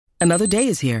Another day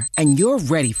is here, and you're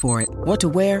ready for it. What to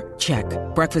wear? Check.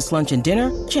 Breakfast, lunch, and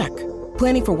dinner? Check.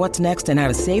 Planning for what's next and how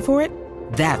to save for it?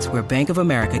 That's where Bank of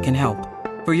America can help.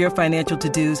 For your financial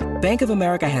to-dos, Bank of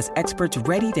America has experts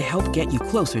ready to help get you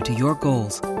closer to your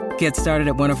goals. Get started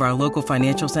at one of our local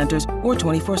financial centers or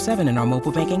 24/7 in our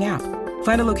mobile banking app.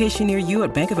 Find a location near you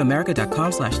at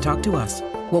bankofamerica.com/talktous.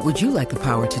 What would you like the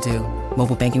power to do?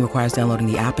 Mobile banking requires downloading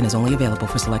the app and is only available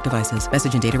for select devices.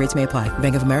 Message and data rates may apply.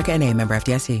 Bank of America N.A., member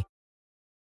FDIC.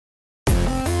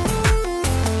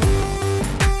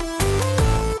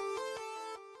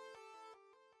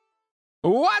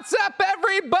 What's up,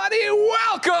 everybody?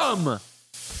 Welcome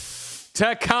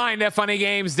to Kinda Funny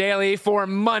Games Daily for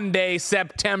Monday,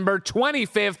 September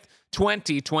 25th,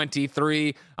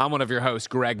 2023. I'm one of your hosts,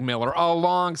 Greg Miller,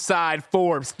 alongside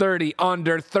Forbes 30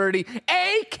 Under 30,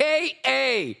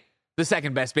 a.k.a. the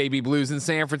second best baby blues in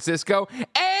San Francisco,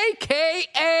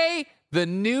 a.k.a. the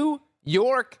New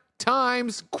York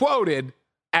Times quoted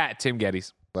at Tim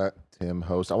Geddes. Let Tim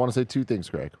host. I want to say two things,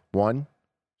 Greg. One,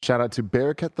 shout out to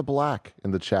Bearcat the Black in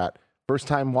the chat. First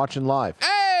time watching live.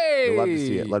 Hey! Love to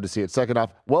see it. Love to see it. Second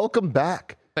off, welcome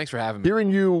back. Thanks for having me.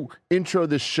 Hearing you intro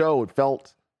this show, it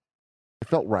felt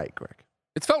right, Greg.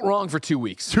 It's felt wrong for 2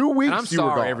 weeks. 2 weeks. And I'm you were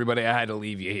sorry, gone. everybody. I had to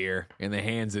leave you here in the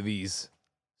hands of these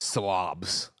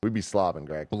slobs. We'd be slobbing,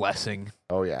 Greg. Blessing.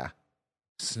 Oh, yeah.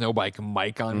 Snowbike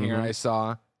Mike on here, I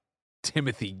saw.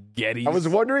 Timothy Geddes. I was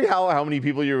wondering how many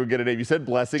people you were going to name. You said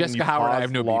Blessing. Jessica and you Howard, I paused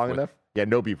have no long beef with. enough. Yeah,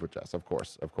 no beef with Jess, of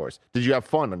course. Did you have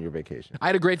fun on your vacation? I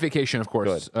had a great vacation, of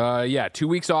course. Yeah, 2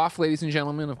 weeks off, ladies and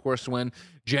gentlemen. Of course, when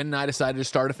Jen and I decided to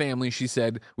start a family, she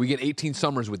said, we get 18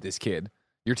 summers with this kid.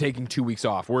 You're taking 2 weeks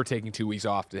off. We're taking 2 weeks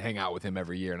off to hang out with him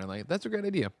every year. And I'm like, that's a great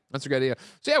idea. So,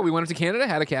 yeah, we went up to Canada,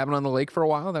 had a cabin on the lake for a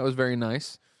while. That was very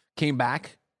nice. Came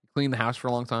back, cleaned the house for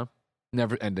a long time.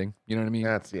 Never ending. You know what I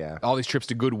mean? Yeah. All these trips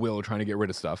to Goodwill trying to get rid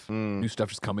of stuff. New stuff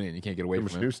just coming in. You can't get away Too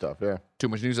from much it. new stuff, yeah. Too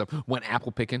much new stuff. Went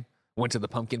apple picking. Went to the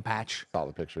pumpkin patch. Saw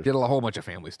the pictures. Did a whole bunch of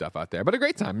family stuff out there. But a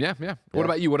great time. Yeah. What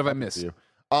about you? What have I missed?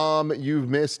 You've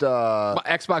missed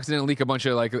Xbox didn't leak a bunch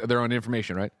of like their own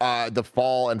information, right? the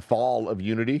fall of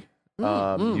Unity.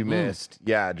 You missed,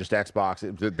 just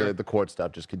Xbox. The court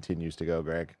stuff just continues to go,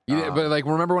 Greg. But like,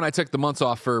 remember when I took the months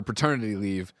off for paternity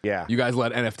leave? Yeah. You guys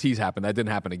let NFTs happen. That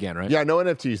didn't happen again, right? Yeah, no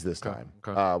NFTs this time.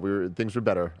 Okay. Things were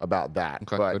better about that.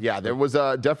 Okay, But good. yeah, there was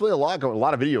definitely a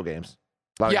lot of video games.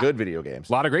 A lot of good video games.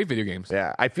 A lot of great video games.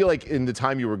 Yeah, I feel like in the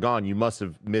time you were gone, you must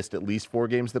have missed at least 4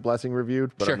 games that Blessing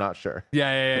reviewed, but Sure. I'm not sure.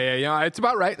 Yeah. It's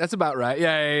about right. That's about right.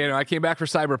 Yeah. I came back for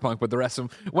Cyberpunk, but the rest of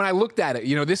them, when I looked at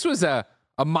it, this was a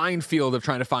minefield of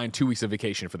trying to find 2 weeks of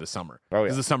vacation for the summer. Oh, yeah.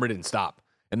 Because the summer didn't stop.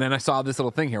 And then I saw this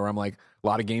little thing here where I'm like, a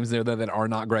lot of games there that are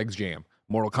not Greg's jam.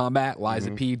 Mortal Kombat, Lies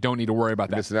of P, don't need to worry about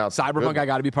that. Missing out. Cyberpunk, Good. I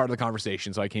got to be part of the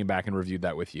conversation, so I came back and reviewed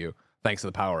that with you. Thanks to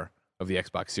the power of the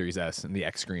Xbox Series S and the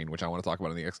X screen, which I want to talk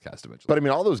about in the Xcast eventually. But I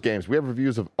mean, all those games, we have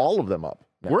reviews of all of them up.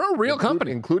 now. We're a real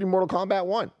company. Including Mortal Kombat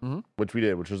 1, which we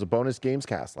did, which was a bonus games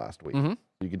cast last week.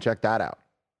 You can check that out.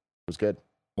 It was good.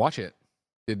 Watch it.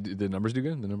 Did the numbers do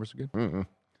good? The numbers are good? Mm-mm.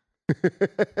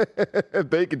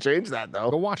 They can change that,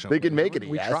 though. Go watch them. They can make it.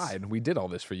 We tried. We did all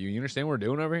this for you. You understand what we're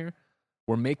doing over here?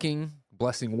 We're making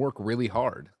Blessing work really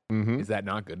hard. Is that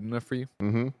not good enough for you?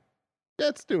 Yeah,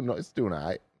 it's doing all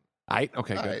right.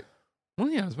 Okay, good. Right. Well,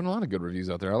 yeah, there's been a lot of good reviews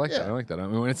out there. I like Yeah. that. I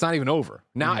mean, it's not even over.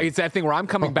 Now, it's that thing where I'm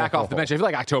coming back off the bench. I feel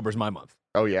like October's my month.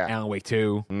 Oh, yeah. Alan Wake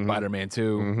 2, Spider-Man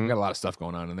 2. We got a lot of stuff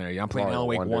going on in there. Yeah, I'm playing Mario Alan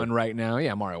Wake Wonder. 1 right now.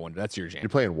 Yeah, Mario Wonder. That's your jam. You're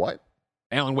playing what?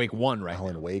 Alan Wake 1 right now.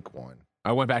 Alan Wake 1.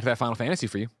 I went back to that Final Fantasy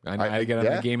for you. I get on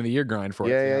the Game of the Year grind for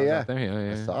it. Yeah.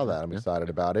 Yeah. I saw that. I'm excited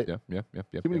about it. Yeah.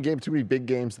 Too many games, too many big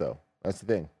games, though. That's the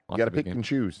thing. You Lots got to of big pick and games.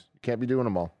 choose. You can't be doing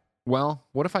them all. Well,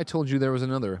 what if I told you there was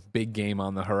another big game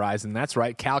on the horizon? That's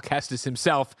right. Cal Kestis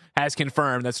himself has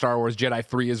confirmed that Star Wars Jedi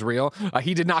 3 is real.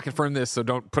 He did not confirm this, so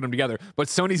don't put them together. But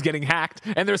Sony's getting hacked,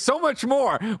 and there's so much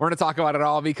more. We're going to talk about it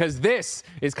all because this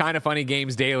is Kinda Funny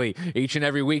Games Daily. Each and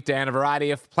every weekday on a variety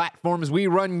of platforms, we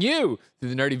run you through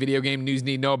the nerdy video game news you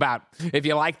need to know about. If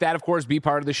you like that, of course, be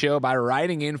part of the show by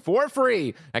writing in for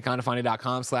free at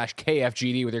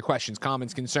kindafunny.com/KFGD with your questions,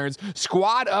 comments, concerns,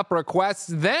 squad up requests.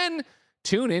 Then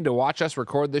tune in to watch us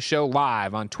record the show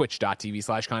live on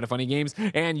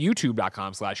twitch.tv/kindafunnygames and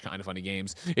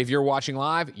youtube.com/kindafunnygames. If you're watching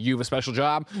live, you have a special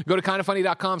job. Go to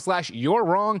kindafunny.com/you're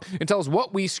wrong and tell us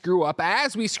what we screw up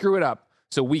as we screw it up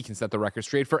so we can set the record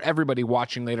straight for everybody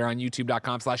watching later on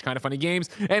youtube.com/kindafunnygames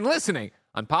and listening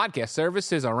on podcast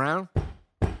services around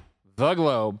the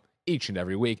globe each and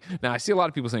every week. Now, I see a lot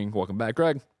of people saying, welcome back,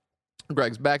 Greg.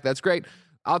 Greg's back. That's great.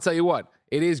 I'll tell you what.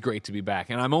 It is great to be back,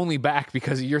 and I'm only back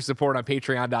because of your support on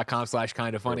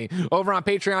patreon.com/kindafunny. Over on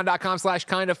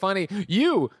patreon.com/kindafunny,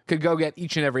 you could go get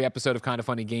each and every episode of Kinda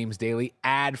Funny Games Daily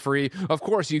ad-free. Of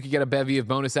course, you could get a bevy of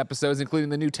bonus episodes, including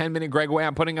the new 10-minute Greg Way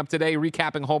I'm putting up today,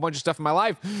 recapping a whole bunch of stuff in my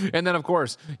life. And then, of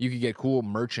course, you could get cool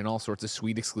merch and all sorts of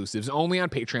sweet exclusives only on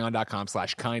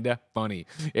patreon.com/kindafunny.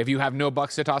 If you have no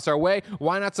bucks to toss our way,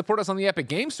 why not support us on the Epic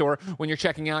Game Store? When you're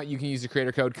checking out, you can use the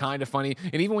creator code KindaFunny,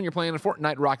 and even when you're playing in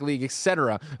Fortnite, Rocket League, etc.,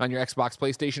 on your Xbox,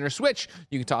 PlayStation, or Switch,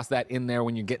 you can toss that in there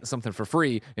when you're getting something for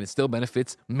free, and it still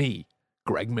benefits me,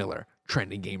 Greg Miller,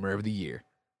 Trending Gamer of the Year.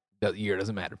 The year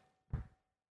doesn't matter.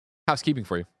 Housekeeping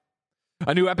for you.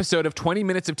 A new episode of 20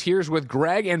 Minutes of Tears with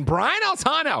Greg and Brian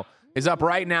Altano is up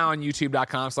right now on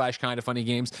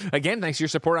youtube.com/kindafunnygames. Again, thanks to your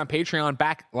support on Patreon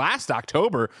back last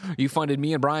October. You funded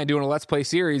me and Brian doing a Let's Play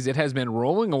series. It has been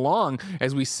rolling along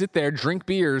as we sit there, drink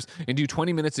beers, and do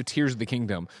 20 minutes of Tears of the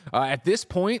Kingdom. At this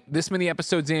point, this many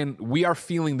episodes in, we are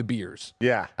feeling the beers.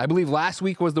 Yeah. I believe last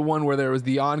week was the one where there was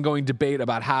the ongoing debate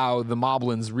about how the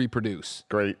moblins reproduce.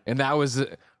 Great. And that was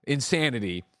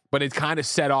insanity, but it kind of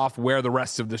set off where the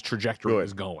rest of this trajectory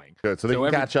is going. Good. So they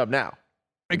can catch up now.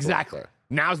 Exactly.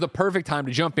 Now's the perfect time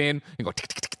to jump in and go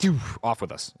off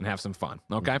with us and have some fun,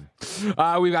 okay?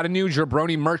 We've got a new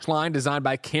Jabroni merch line designed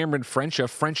by Cameron French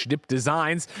of French Dip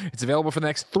Designs. It's available for the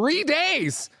next 3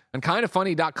 days on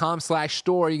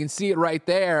kindafunny.com/store. You can see it right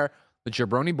there. The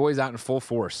Jabroni boys out in full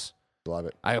force. Love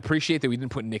it. I appreciate that we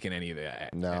didn't put Nick in any of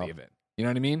it. You know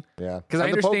what I mean? Yeah. Because I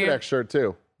the understand. Pokedex shirt,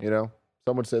 too. You know,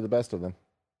 some would say the best of them.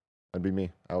 That'd be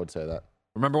me. I would say that.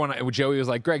 Remember when Joey was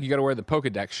like, Greg, you got to wear the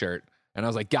Pokedex shirt. And I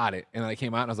was like, got it. And then I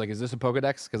came out and I was like, is this a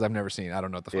Pokedex? Because I've never seen it. I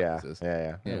don't know what the fuck this is.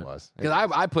 Yeah. It was. Because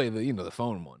I play the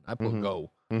phone one. I play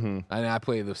Go. And I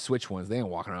play the Switch ones. They ain't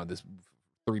walking around with this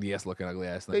 3DS looking ugly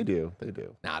ass thing. They do.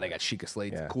 Nah, they got Sheikah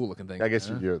Slates, cool looking thing. I guess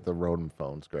you're the rodent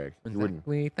phones, Greg.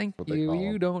 Exactly. Thank you.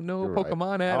 You don't know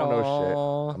Pokemon at all. I don't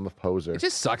know shit. I'm a poser. It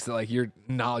just sucks that your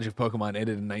knowledge of Pokemon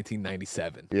ended in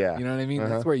 1997. Yeah. You know what I mean?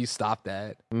 That's where you stopped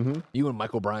at. You and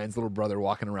Michael Bryan's little brother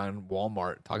walking around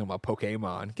Walmart talking about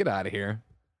Pokemon. Get out of here.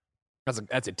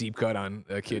 That's a deep cut on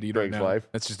a kid you don't Greg's know. life.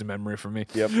 That's just a memory for me.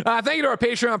 Yep. Thank you to our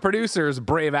Patreon producers,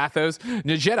 Brave Athos,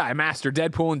 Jedi Master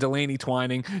Deadpool, and Delaney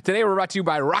Twining. Today we're brought to you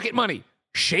by Rocket Money,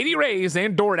 Shady Rays,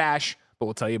 and DoorDash, but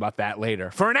we'll tell you about that later.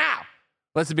 For now,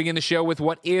 let's begin the show with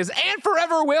what is and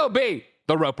forever will be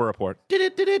the Roper Report.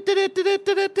 Time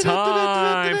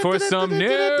for some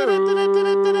news.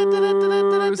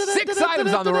 6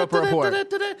 items on the Roper Report.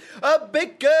 A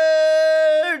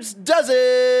baker's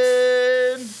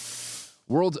dozen.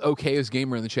 World's okayest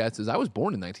gamer in the chat says, I was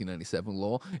born in 1997,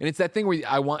 lol. And it's that thing where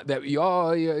I want that,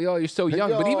 you're so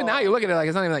young. But even now, you look at it like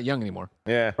it's not even that young anymore.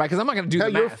 Yeah. Right? Because I'm not going to do the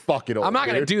math. You're fucking old, I'm not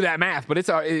going to do that math, but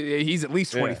he's at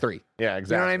least 23. Yeah,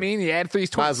 exactly. You know what I mean? You add 3, he's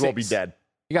 26. Might as well be dead.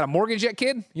 You got a mortgage yet,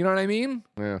 kid? You know what I mean?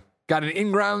 Yeah. Got an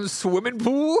in-ground swimming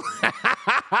pool?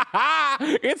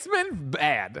 It's been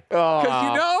bad.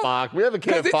 Oh, fuck. We have a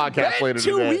KF podcast later today.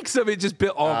 2 weeks of it just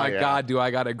built. Oh, my yeah. God, do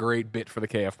I got a great bit for the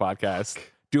KF podcast.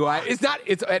 Do I?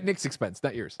 It's at Nick's expense,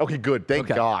 not yours. Okay, good. Thank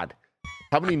God.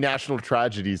 How many national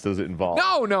tragedies does it involve?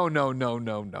 No.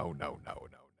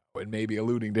 And maybe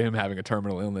alluding to him having a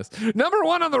terminal illness. Number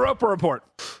 1 on the Roper Report.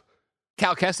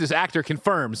 Cal Kestis actor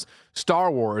confirms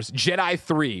Star Wars Jedi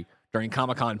 3 during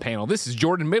Comic-Con panel. This is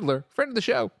Jordan Midler, friend of the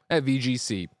show at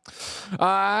VGC.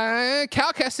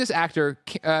 Cal Kestis actor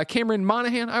Cameron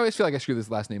Monaghan. I always feel like I screw this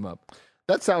last name up.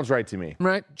 That sounds right to me.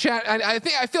 Right? Chat, I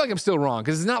feel like I'm still wrong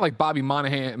because it's not like Bobby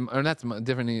Monahan, or that's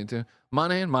different too.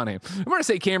 Monahan. I'm going to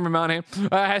say Cameron Monaghan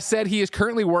has said he is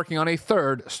currently working on a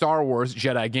 3rd Star Wars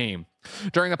Jedi game.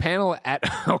 During a panel at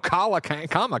Ocala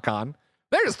Comic-Con,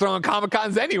 they're just throwing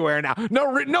Comic-Cons anywhere now.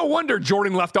 No wonder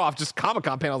Jordan left off just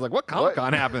Comic-Con panels. Like, what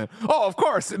Comic-Con happened? Oh, of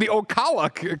course, the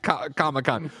Ocala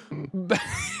Comic-Con.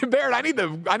 Barrett,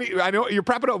 I know you're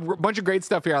prepping up a bunch of great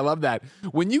stuff here. I love that.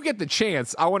 When you get the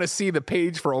chance, I want to see the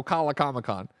page for Ocala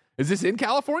Comic-Con. Is this in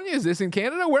California? Is this in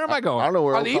Canada? Where am I going? I don't know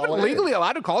where Are they Ocala even legally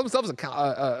allowed to call themselves a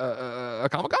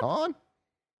Comic-Con?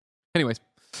 Anyways,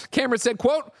 Cameron said,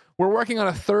 quote, "We're working on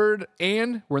a 3rd,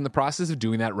 and we're in the process of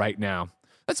doing that right now.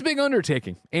 That's a big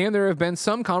undertaking, and there have been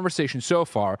some conversations so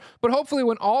far, but hopefully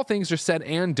when all things are said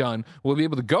and done, we'll be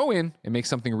able to go in and make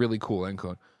something really cool," end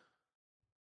quote.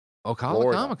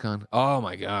 Ocala Comic-Con. Oh,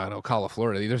 my God. Ocala,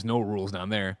 Florida. There's no rules down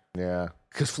there. Yeah.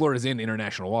 Because Florida's in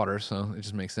international waters, so it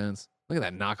just makes sense. Look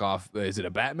at that knockoff. Is it a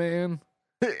Batman?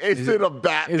 Is it a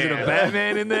Batman? Is it a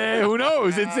Batman in there? Who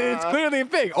knows? It's clearly a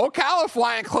thing. Ocala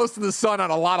flying close to the sun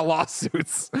on a lot of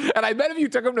lawsuits. And I bet if you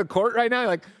took him to court right now, you're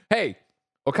like, hey,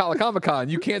 Ocala Comic-Con,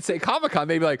 you can't say Comic-Con.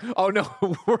 They'd be like, oh, no,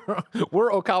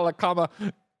 we're Ocala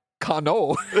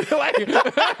Cano. Like,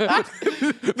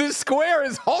 the square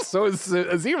is also a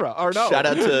zero, or no? Shout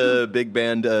out to big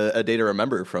band A Day to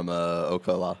Remember from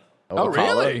Ocala. Oh,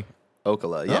 really?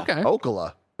 Ocala, yeah. Okay.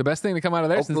 Ocala. The best thing to come out of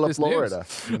there since this Florida.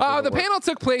 news. The panel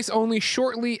took place only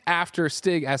shortly after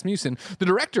Stig Asmussen, the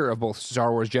director of both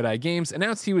Star Wars Jedi games,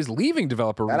 announced he was leaving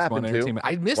developer That Respawn happened too, Entertainment.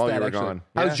 I missed while that, you were actually. gone.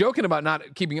 I was Yeah. joking about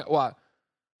not keeping well,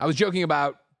 I was joking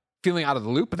about feeling out of the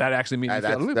loop, but that actually made me feel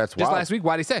out of the loop. that's Just wild. last week,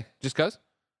 why'd he say? Just because?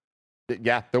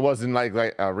 Yeah, there wasn't like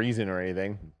a reason or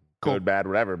anything. Cool. Good, bad,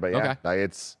 whatever. But yeah, Okay. like,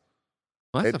 it's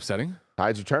Well, that's It- upsetting.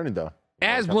 tides are turning though.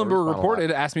 As Like, Bloomberg Respawn a lot.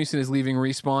 reported, Asmussen is leaving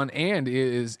Respawn and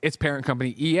is its parent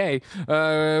company EA,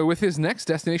 with his next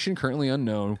destination currently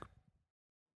unknown.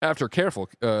 After careful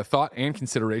thought and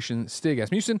consideration, Stig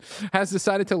Asmussen has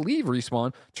decided to leave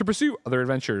Respawn to pursue other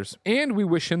adventures, and we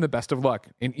wish him the best of luck,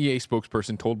 an EA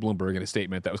spokesperson told Bloomberg in a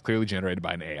statement that was clearly generated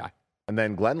by an AI. And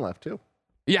then Glenn left too.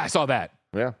 Yeah, I saw that.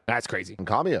 Yeah, That's crazy. and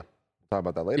Kamiya. We'll talk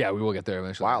about that later. Yeah, we will get there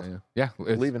eventually. Wild. Yeah,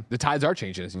 it's- Leaving. The tides are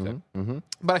changing, as you said. Mm-hmm.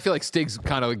 But I feel like Stig's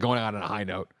kind of going out on a high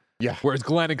note. Yeah. Whereas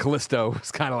Glenn and Callisto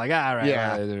was kind of like, all right.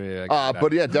 Yeah. I got it.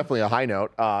 But yeah, definitely a high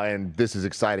note. And this is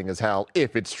exciting as hell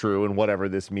if it's true and whatever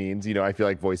this means. You know, I feel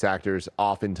like voice actors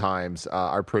oftentimes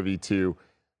are privy to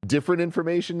different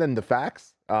information than the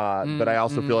facts. But I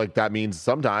also feel like that means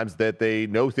sometimes that they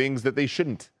know things that they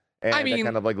shouldn't. And I mean- that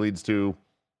kind of like leads to.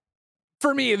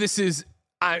 For me, this is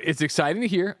it's exciting to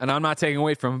hear, and I'm not taking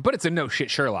away from it, but it's a no shit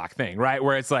Sherlock thing, right?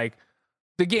 Where it's like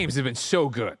the games have been so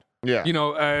good. Yeah. You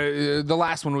know, the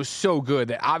last one was so good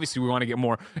that obviously we want to get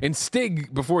more. And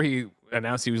Stig, before he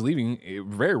announced he was leaving,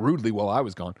 very rudely while I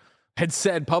was gone, had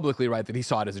said publicly, right, that he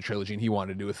saw it as a trilogy and he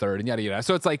wanted to do a third and yada yada.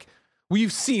 So it's like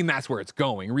we've seen that's where it's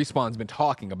going. Respawn's been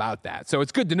talking about that, so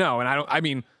it's good to know. And I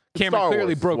mean, Cameron Star clearly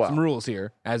Wars as broke well. some rules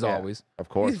here, as Yeah, always. of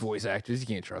course. These voice actors, you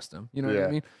can't trust them. You know what Yeah.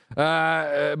 I mean?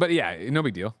 But yeah, no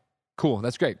big deal. Cool,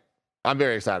 that's great. I'm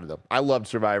very excited though. I loved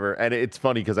Survivor, and it's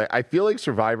funny because I feel like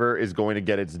Survivor is going to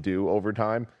get its due over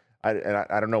time. I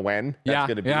don't know when that's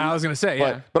going to be. Yeah, I was gonna say,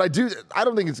 yeah. But I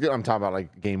don't think it's good. I'm talking about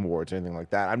like Game Awards or anything like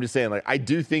that. I'm just saying, like, I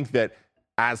do think that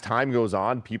as time goes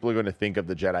on, people are going to think of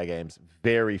the Jedi games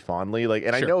very fondly. Like,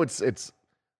 and Sure. I know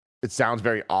it sounds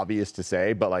very obvious to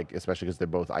say, but like, especially because they're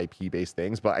both IP based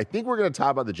things. But I think we're going to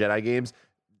talk about the Jedi games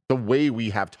the way we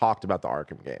have talked about the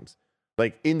Arkham games.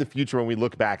 Like in the future, when we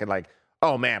look back and like,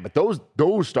 oh man, but those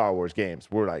Star Wars games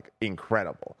were like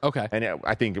incredible. Okay. And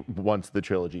I think once the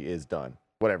trilogy is done,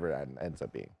 whatever that ends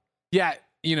up being. Yeah,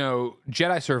 you know,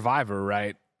 Jedi Survivor,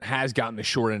 right, has gotten the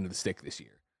short end of the stick this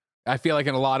year. I feel like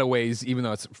in a lot of ways, even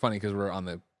though it's funny because we're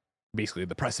on basically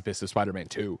the precipice of Spider-Man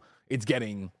 2, it's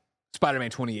getting Spider-Man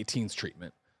 2018's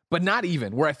treatment. But not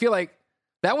even, where I feel like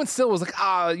that one still was like,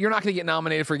 you're not going to get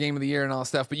nominated for Game of the Year and all that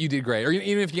stuff, but you did great. Or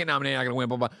even if you get nominated, you're not going to win,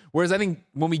 blah, blah. Whereas I think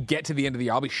when we get to the end of the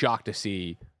year, I'll be shocked to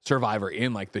see Survivor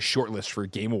in like the short list for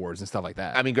Game Awards and stuff like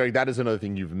that. I mean, Greg, that is another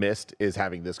thing you've missed is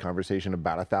having this conversation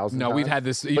about 1,000 No, times. we've had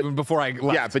this even before I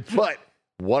left. Yeah, but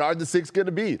what are the 6 going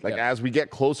to be? Like, as we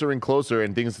get closer and closer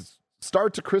and things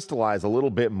start to crystallize a little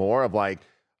bit more of like,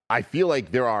 I feel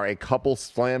like there are a couple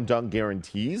slam dunk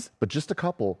guarantees, but just a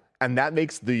couple. And that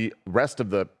makes the rest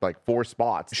of the like 4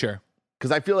 spots. Sure.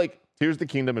 Because I feel like Tears of the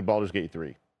Kingdom and Baldur's Gate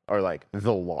 3 are like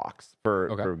the locks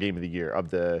for Game of the Year of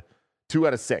the 2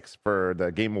 out of 6 for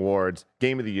the Game Awards,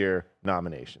 Game of the Year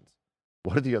nominations.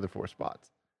 What are the other 4 spots?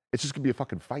 It's just going to be a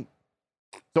fucking fight.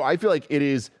 So I feel like it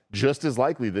is just as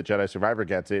likely that Jedi Survivor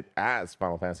gets it as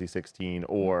Final Fantasy 16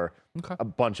 or a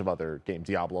bunch of other games,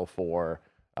 Diablo 4,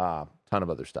 ton of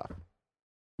other stuff.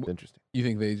 It's interesting. You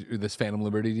think this Phantom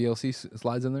Liberty DLC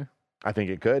slides in there? I think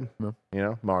it could. No. You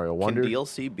know, Mario Can Wonder.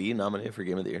 DLC be nominated for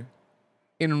Game of the Year?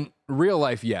 In real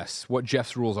life, yes. What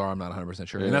Jeff's rules are, I'm not 100%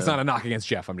 sure. And that's not a knock against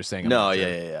Jeff. I'm just saying. I'm No, not sure.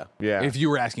 yeah. Yeah. If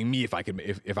you were asking me if I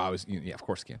could, if I was, yeah, of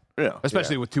course I can. Yeah.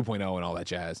 Especially with 2.0 and all that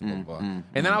jazz. Blah, blah, blah. And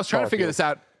then I was trying to figure this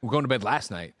out. We're going to bed last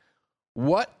night.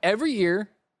 Every year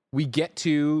we get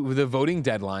to the voting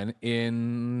deadline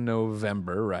in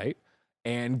November, right?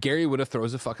 And Gary Whitta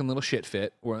throws a fucking little shit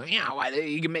fit where, why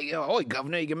you can make,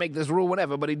 governor, you can make this rule,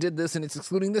 whatever, but he did this and it's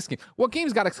excluding this game. What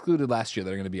games got excluded last year that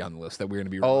are going to be on the list that we're going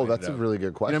to be That's a really good You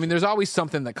know question. what I mean? There's always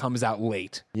something that comes out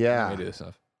late. Yeah. When they do this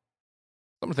stuff.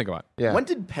 Something to think about. Yeah. When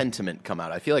did Pentiment come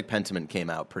out? I feel like Pentiment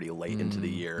came out pretty late into the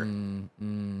year.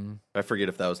 I forget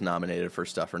if that was nominated for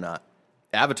stuff or not.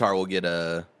 Avatar will get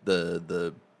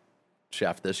the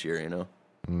shaft this year, you know.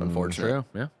 Unfortunately. True,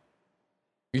 yeah.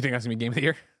 You think that's going to be Game of the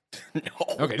Year? No.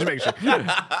 Okay, just making sure.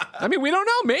 I mean, we don't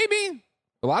know. Maybe.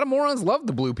 A lot of morons love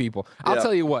the blue people. I'll Yeah.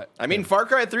 tell you what. I mean, Far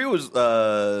Cry 3 was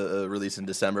released in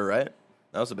December, right?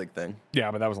 That was a big thing. Yeah,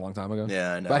 but that was a long time ago.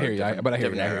 Yeah, I know. But I hear you. Different- I hear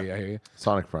you. different I era. hear you.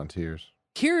 Sonic Frontiers.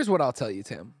 Here's what I'll tell you,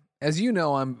 Tim. as you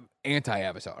know, I'm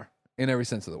anti-Avatar in every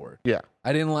sense of the word. Yeah.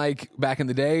 I didn't like, back in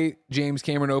the day, James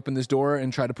Cameron opened this door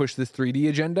and tried to push this 3D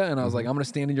agenda, and I was like, I'm going to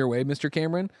stand in your way, Mr.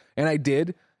 Cameron. And I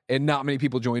did, and not many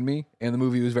people joined me, and the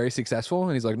movie was very successful.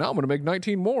 And he's like, no, I'm going to make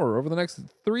 19 more over the next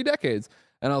 3 decades.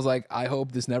 And I was like, I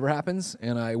hope this never happens,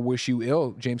 and I wish you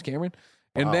ill, James Cameron.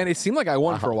 And then it seemed like I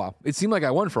won for a while. It seemed like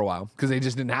I won for a while because it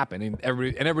just didn't happen. And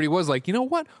everybody was like, you know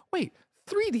what? Wait,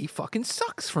 3D fucking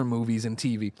sucks for movies and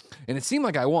TV. And it seemed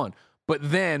like I won.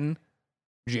 But then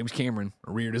James Cameron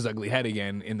reared his ugly head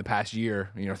again in the past year,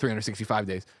 365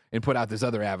 days, and put out this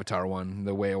other Avatar one,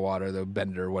 The Way of Water, the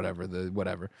Bender,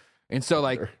 whatever. And so,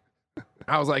 like,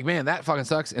 I was like, man, that fucking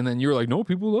sucks. And then you were like, no,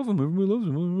 people love him. Everybody loves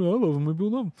him. I love him. People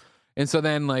love him. And so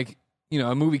then, like,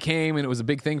 a movie came and it was a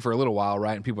big thing for a little while,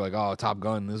 right? And people were like, oh, Top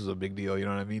Gun, this is a big deal. You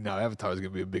know what I mean? Now Avatar's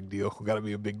going to be a big deal. Got to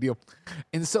be a big deal.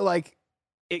 And so, like,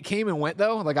 it came and went,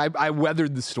 though. Like, I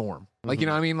weathered the storm. Like, you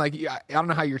know what I mean? Like, I don't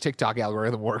know how your TikTok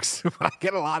algorithm works, but I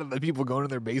get a lot of the people going to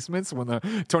their basements when the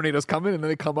tornadoes come in, and then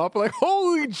they come up like,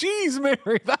 holy jeez,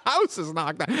 Mary, the house is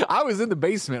knocked down. I was in the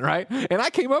basement, right? And I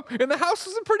came up, and the house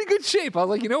was in pretty good shape. I was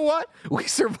like, you know what? We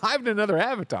survived another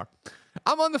Avatar.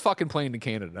 I'm on the fucking plane to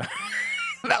Canada.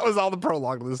 That was all the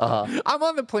prologue to this stuff. I'm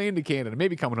on the plane to Canada,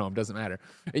 maybe coming home, doesn't matter.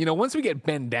 And, once we get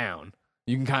bent down,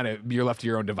 you can you're left to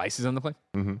your own devices on the plane.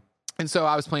 Mm-hmm. And so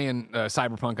I was playing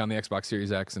Cyberpunk on the Xbox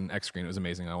Series X and X screen. It was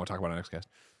amazing. I want to talk about it on Xcast.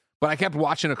 But I kept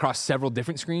watching across several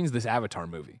different screens this Avatar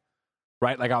movie,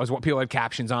 right? Like, people had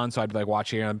captions on, so I'd like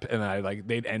watch here, and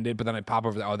they'd end it, but then I'd pop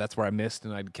over, that's where I missed,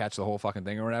 and I'd catch the whole fucking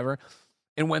thing or whatever.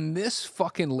 And when this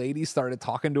fucking lady started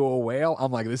talking to a whale,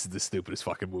 I'm like, this is the stupidest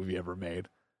fucking movie ever made.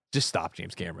 Just stop,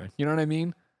 James Cameron. You know what I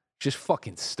mean? Just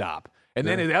fucking stop. And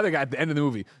then the other guy at the end of the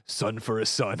movie, son for a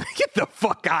son. Get the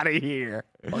fuck out of here.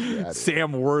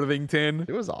 Sam Worthington.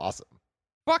 It was awesome.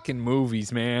 Fucking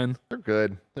movies, man. They're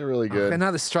good. They're really good. And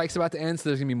now the strike's about to end, so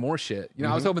there's going to be more shit.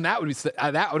 I was hoping that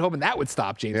would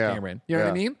stop James Cameron. You know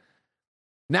what I mean?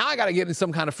 Now I got to get in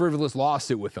some kind of frivolous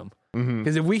lawsuit with him.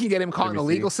 Because if we can get him caught in the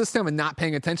legal system and not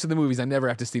paying attention to the movies, I never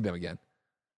have to see them again.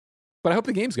 But I hope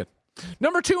the game's good.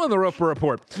 Number 2 on the Roper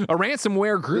Report, a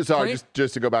ransomware group. Sorry,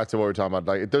 just to go back to what we were talking about,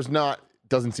 like,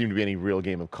 doesn't seem to be any real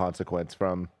game of consequence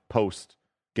from post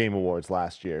Game Awards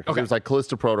last year. Because it was like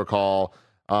Callisto Protocol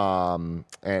and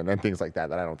things like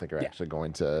that I don't think are actually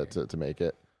going to make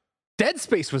it. Dead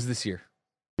Space was this year.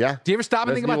 Yeah. Do you ever stop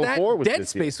and think about that? Dead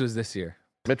Space was this year.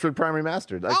 Metroid Prime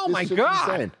Remastered. Like, oh my God.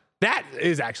 Insane. That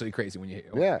is actually crazy when you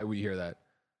hear that.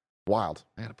 Wild.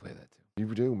 I got to play that too.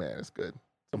 You do, man. It's good.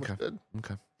 So much good.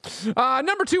 Okay.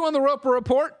 Number 2 on the Roper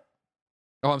Report.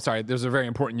 Oh, I'm sorry. There's a very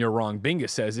important you're wrong.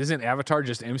 Bingus says, isn't Avatar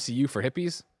just MCU for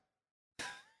hippies?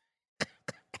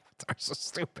 Avatar's so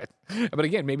stupid. But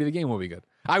again, maybe the game will be good.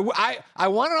 I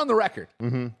want it on the record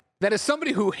that as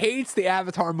somebody who hates the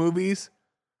Avatar movies,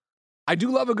 I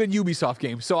do love a good Ubisoft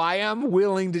game. So I am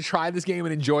willing to try this game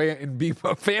and enjoy it and be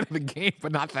a fan of the game,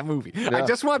 but not that movie. Yeah. I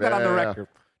just want that on the record.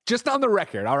 Just on the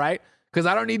record, all right? Because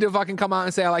I don't need to fucking come out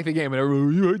and say I like the game and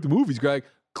everybody, you hate the movies, Greg.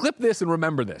 Clip this and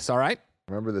remember this, all right?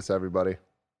 Remember this, everybody. Do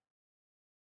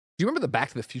you remember the Back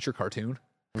to the Future cartoon?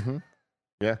 Mm-hmm.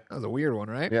 Yeah. That was a weird one,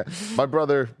 right? Yeah. My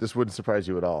brother, this wouldn't surprise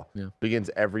you at all, begins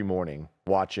every morning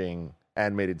watching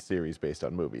animated series based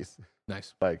on movies.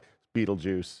 Nice. Like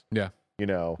Beetlejuice. Yeah.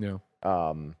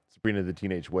 Sabrina the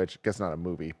Teenage Witch. Guess not a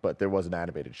movie, but there was an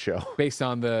animated show. Based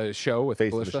on the show with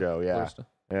Based on the show, yeah. Clarissa?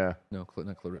 Yeah. No,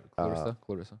 not Clarissa.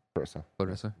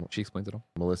 Clarissa. She explains it all.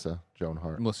 Melissa Joan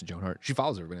Hart. She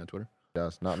follows everybody on Twitter.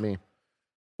 Yes, not me.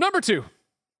 Number 2.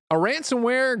 A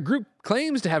ransomware group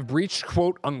claims to have breached,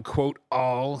 quote unquote,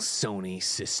 all Sony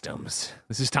systems.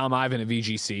 This is Tom Ivan at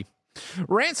VGC.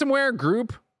 Ransomware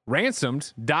group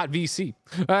ransomed.vc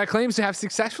claims to have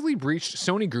successfully breached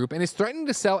Sony Group and is threatening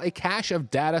to sell a cache of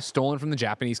data stolen from the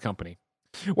Japanese company.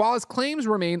 While his claims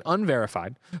remain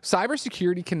unverified,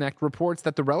 Cybersecurity Connect reports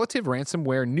that the relative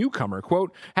ransomware newcomer,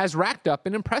 quote, has racked up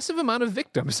an impressive amount of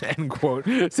victims, end quote,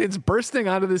 since bursting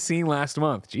onto the scene last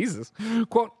month. Jesus.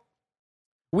 Quote,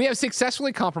 we have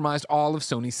successfully compromised all of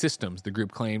Sony's systems, the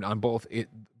group claimed on both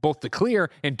the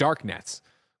clear and dark nets.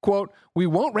 Quote, we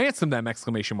won't ransom them,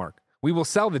 exclamation mark. We will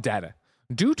sell the data.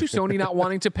 Due to Sony not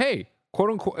wanting to pay, quote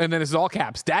unquote, and then this is all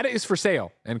caps, data is for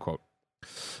sale, end quote.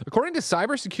 According to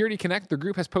Cybersecurity Connect, the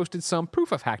group has posted some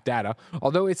proof of hacked data,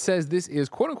 although it says this is,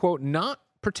 quote unquote, not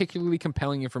particularly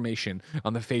compelling information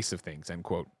on the face of things, end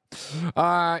quote.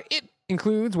 It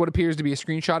includes what appears to be a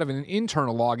screenshot of an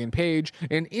internal login page,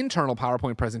 an internal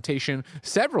PowerPoint presentation,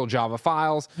 several Java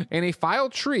files, and a file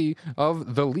tree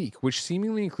of the leak, which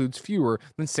seemingly includes fewer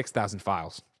than 6,000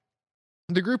 files.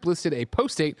 The group listed a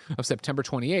post date of September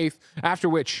 28th, after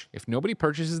which, if nobody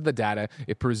purchases the data,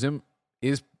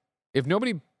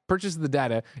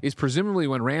 is presumably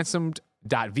when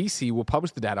ransomed.vc will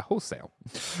publish the data wholesale.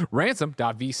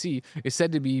 Ransom.vc is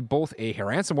said to be both a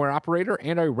ransomware operator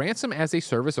and a ransom as a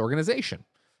service organization.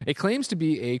 It claims to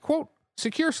be a, quote,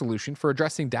 secure solution for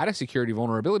addressing data security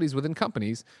vulnerabilities within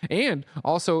companies and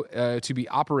also to be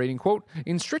operating, quote,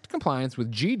 in strict compliance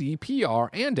with GDPR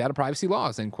and data privacy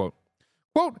laws, end quote.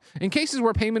 Quote, in cases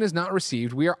where payment is not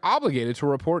received, we are obligated to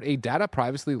report a data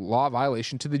privacy law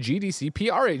violation to the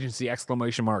GDPR agency,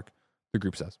 exclamation mark, the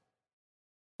group says.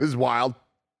 This is wild.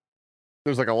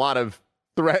 There's like a lot of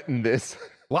threat in this.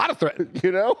 A lot of threat.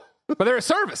 You know? But they're a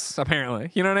service,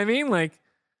 apparently. You know what I mean? Like,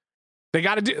 they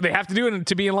have to do it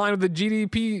to be in line with the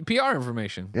GDPR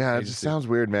information. Yeah, it just sounds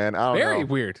weird, man. I don't know. Very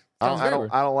weird. I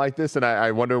don't like this, and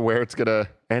I wonder where it's going to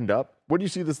end up. Where do you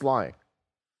see this lying?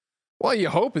 Well, you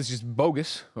hope it's just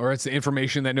bogus, or it's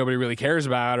information that nobody really cares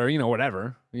about, or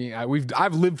whatever.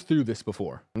 I've lived through this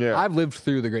before. Yeah, I've lived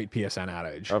through the great PSN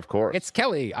outage. Of course, it's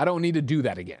Kelly. I don't need to do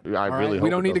that again. I really hope we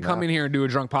don't need to come in here and do a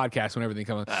drunk podcast when everything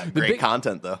comes. Great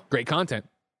content, though. Great content.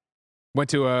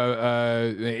 Went to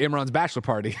Imran's bachelor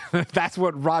party. That's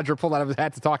what Roger pulled out of his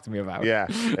hat to talk to me about. Yeah.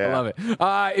 I love it.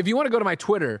 If you want to go to my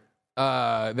Twitter.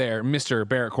 There, Mr.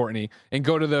 Barrett Courtney, and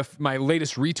go to my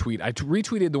latest retweet. I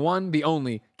retweeted the one, the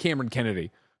only Cameron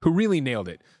Kennedy, who really nailed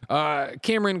it.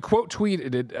 Cameron quote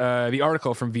tweeted the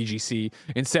article from VGC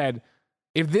and said,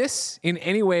 "If this in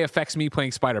any way affects me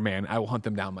playing Spider-Man, I will hunt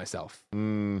them down myself."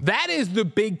 That is the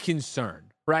big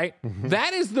concern, right?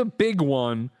 That is the big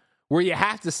one where you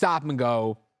have to stop and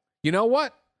go, you know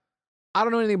what? I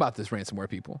don't know anything about this ransomware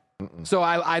people. So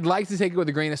I'd like to take it with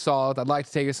a grain of salt. I'd like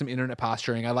to take it some internet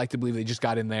posturing. I'd like to believe they just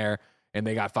got in there and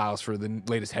they got files for the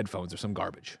latest headphones or some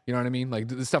garbage. You know what I mean? Like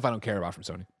the stuff I don't care about from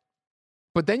Sony.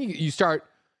 But then you start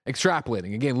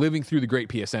extrapolating, again, living through the great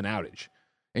PSN outage.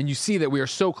 And you see that we are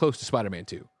so close to Spider-Man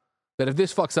 2. That if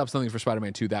this fucks up something for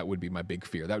Spider-Man 2, that would be my big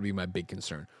fear. That would be my big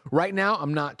concern. Right now,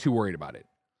 I'm not too worried about it.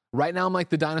 Right now, I'm like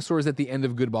the dinosaurs at the end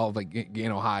of Good Ball, like,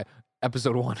 High,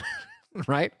 episode 1.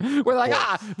 Right? We're like,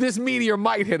 this meteor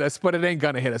might hit us, but it ain't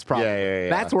gonna hit us probably. Yeah.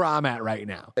 That's where I'm at right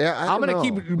now. Yeah, I'm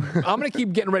gonna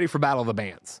keep getting ready for Battle of the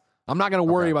Bands. I'm not gonna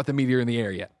worry about the meteor in the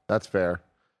air yet. That's fair.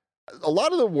 A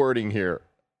lot of the wording here,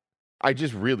 I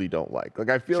just really don't like. Like,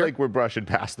 I feel like we're brushing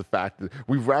past the fact that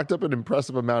we've racked up an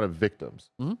impressive amount of victims.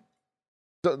 Mm-hmm.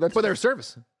 So that's for their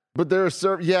service. But they're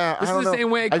yeah. This I don't is the know.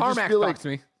 same way Carmack talks to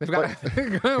me. They've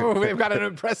got an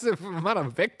impressive amount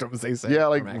of victims. They say. Yeah,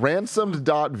 like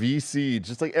ransomed.vc.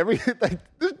 Just like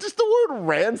just the word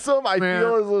ransom. I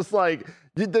feel is just like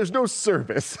there's no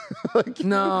service. Like,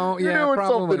 no, you're doing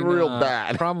something real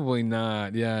bad. Probably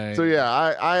not. Yeah. So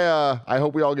yeah, I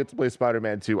hope we all get to play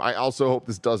Spider-Man 2. I also hope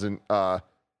this doesn't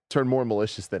turn more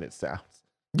malicious than it sounds.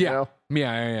 Yeah.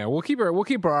 Yeah. We'll keep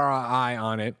our eye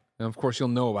on it, and of course you'll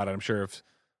know about it. I'm sure if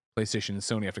PlayStation and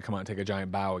Sony have to come out and take a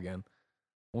giant bow again.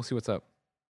 We'll see what's up.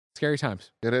 Scary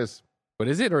times. It is. But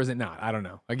is it or is it not? I don't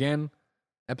know. Again,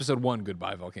 episode 1,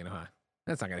 goodbye, Volcano High.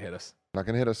 That's not going to hit us. Not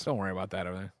going to hit us. Don't worry about that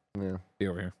over there. Yeah. Be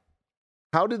over here.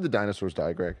 How did the dinosaurs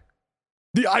die, Greg?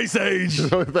 The Ice Age!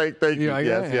 Thank you.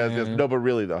 Yes. No, but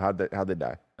really, though, how'd they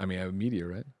die? I mean, a meteor,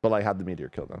 right? But, like, how'd the meteor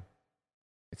kill them?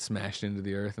 It smashed into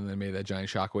the earth and then made that giant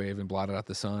shockwave and blotted out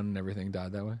the sun and everything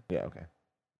died that way? Yeah, okay.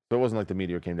 So it wasn't like the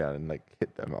meteor came down and like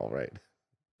hit them all, right?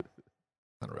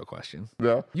 Not a real question.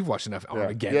 No, you've watched enough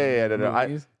Armageddon.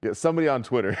 No. Somebody on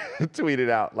Twitter tweeted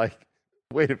out like,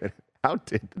 "Wait a minute, how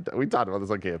did we talked about this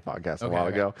on KF podcast a while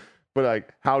ago? But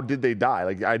like, how did they die?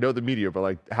 Like, I know the meteor, but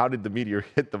like, how did the meteor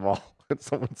hit them all?" And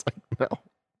someone's like, "No,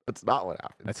 that's not what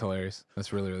happened." That's hilarious.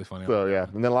 That's really, really funny. So yeah,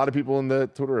 and then a lot of people in the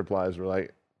Twitter replies were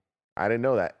like, "I didn't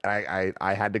know that.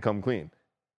 I had to come clean.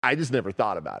 I just never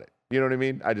thought about it. You know what I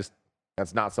mean?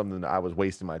 That's not something that I was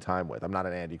wasting my time with. I'm not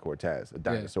an Andy Cortez, a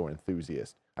dinosaur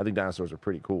enthusiast. I think dinosaurs are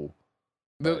pretty cool.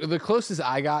 The closest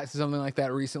I got to something like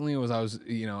that recently was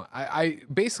I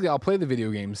basically I'll play the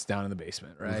video games down in the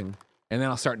basement, right? Mm-hmm. And then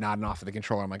I'll start nodding off of the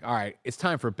controller. I'm like, all right, it's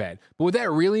time for bed. But what that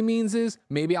really means is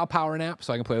maybe I'll power nap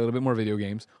so I can play a little bit more video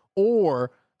games,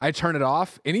 or I turn it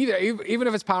off. And even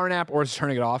if it's power nap or it's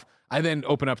turning it off, I then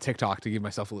open up TikTok to give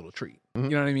myself a little treat. Mm-hmm.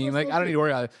 You know what I mean? Like, I don't need to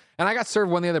worry about it. And I got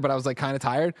served one the other, but I was like kind of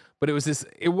tired. But it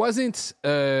wasn't,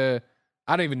 I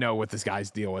don't even know what this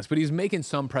guy's deal was, but he's making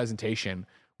some presentation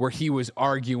where he was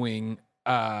arguing,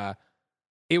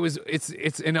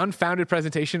 it's an unfounded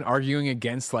presentation arguing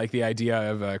against like the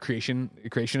idea of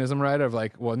creationism, right? Of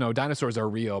like, well, no, dinosaurs are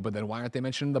real, but then why aren't they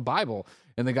mentioned in the Bible?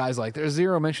 And the guy's like, there's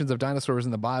 0 mentions of dinosaurs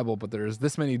in the Bible, but there's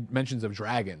this many mentions of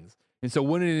dragons. And so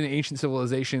wouldn't an ancient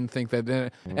civilization think that,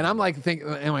 and I'm like,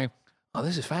 oh,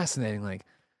 this is fascinating. Like,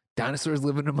 dinosaurs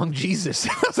living among Jesus.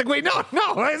 I was like, wait, no,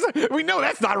 we know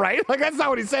that's not right. Like, that's not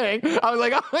what he's saying. I was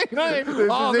like,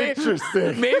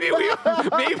 Interesting.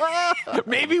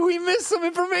 Maybe we missed some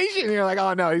information. And you're like,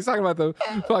 oh no, he's talking about the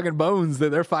fucking bones that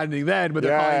they're finding then, but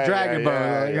they're calling dragon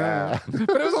bones.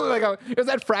 But it was only like it was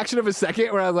that fraction of a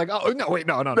second where I was like, oh no, wait,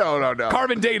 no.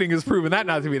 Carbon dating has proven that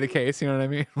not to be the case. You know what I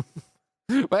mean?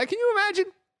 But can you imagine?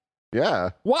 Yeah.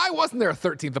 Why wasn't there a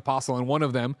 13th apostle and one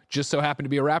of them just so happened to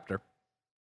be a raptor?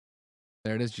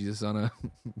 There it is, Jesus on a,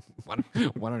 I don't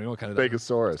know what kind of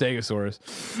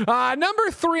Stegosaurus.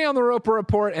 Number 3 on the Roper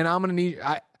Report, and I'm going to need,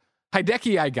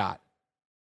 Hideki I got.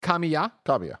 Kamiya.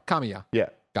 Yeah.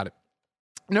 Got it.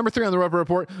 Number 3 on the Roper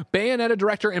Report, Bayonetta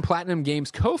director and Platinum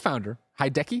Games co-founder,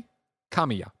 Hideki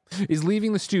Kamiya, is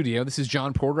leaving the studio. This is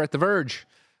John Porter at The Verge.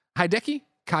 Hideki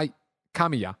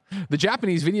Kamiya, the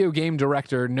Japanese video game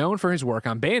director known for his work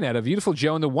on Bayonetta, Beautiful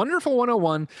Joe, and The Wonderful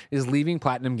 101, is leaving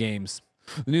Platinum Games.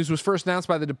 The news was first announced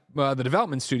by the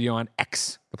development studio on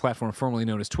X, the platform formerly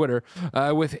known as Twitter,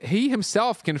 with he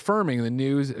himself confirming the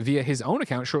news via his own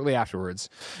account shortly afterwards.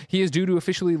 He is due to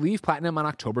officially leave Platinum on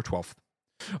October 12th.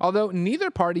 Although neither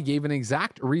party gave an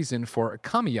exact reason for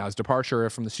Kamiya's departure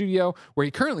from the studio, where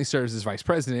he currently serves as vice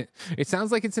president, it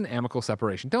sounds like it's an amicable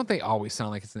separation. Don't they always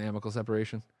sound like it's an amicable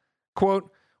separation?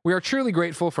 Quote, "We are truly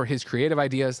grateful for his creative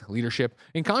ideas, leadership,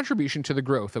 and contribution to the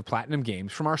growth of Platinum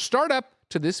Games from our startup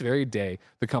to this very day,"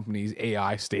 the company's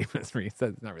AI statement reads.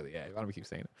 That's not really AI. Why do we keep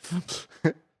saying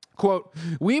it? Quote,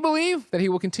 "We believe that he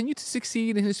will continue to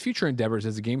succeed in his future endeavors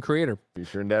as a game creator.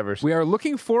 We are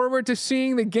looking forward to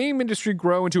seeing the game industry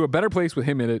grow into a better place with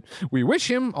him in it. We wish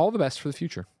him all the best for the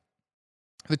future."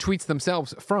 The tweets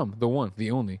themselves from the one,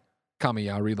 the only,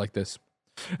 Kamiya read like this.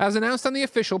 "As announced on the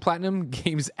official Platinum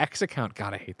Games X account,"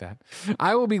 God, I hate that,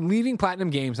 "I will be leaving Platinum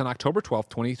Games on October 12th,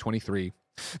 2023.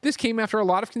 This came after a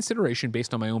lot of consideration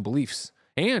based on my own beliefs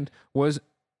and was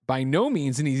by no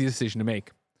means an easy decision to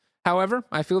make. However,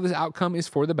 I feel this outcome is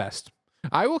for the best.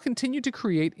 I will continue to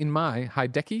create in my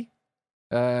Hideki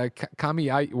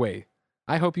Kamiya way.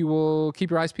 I hope you will keep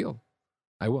your eyes peeled."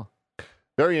 I will.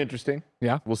 Very interesting.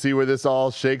 Yeah. We'll see where this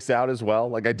all shakes out as well.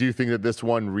 Like, I do think that this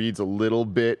one reads a little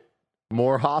bit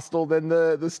more hostile than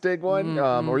the Stig one,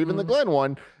 or even the Glenn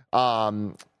one.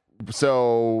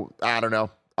 So I don't know.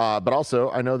 But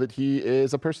also, I know that he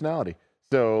is a personality.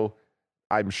 So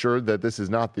I'm sure that this is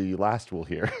not the last we'll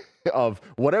hear of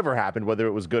whatever happened, whether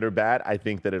it was good or bad. I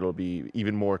think that it'll be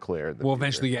even more clear. We'll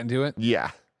eventually get into it?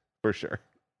 Yeah, for sure.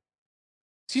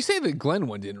 So you say the Glenn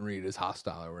one didn't read as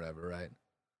hostile or whatever, right?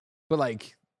 But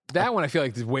like that one, I feel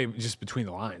like is way just between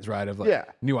the lines, right? Of like,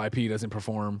 new IP doesn't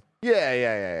perform.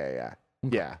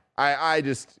 Yeah. I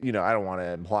just, I don't want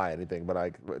to imply anything, but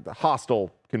like the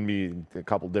hostile can mean a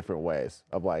couple different ways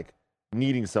of like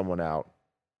needing someone out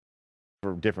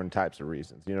for different types of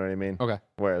reasons. You know what I mean? Okay.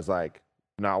 Whereas like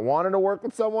not wanting to work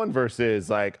with someone versus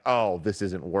like, oh, this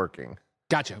isn't working.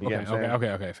 Gotcha.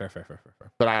 Okay. Fair.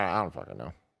 But I don't fucking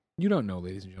know. You don't know,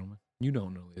 ladies and gentlemen. You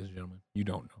don't know.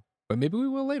 But maybe we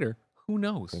will later. Who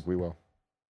knows? I think we will.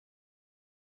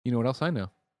 You know what else I know?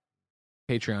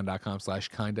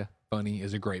 Patreon.com/kindafunny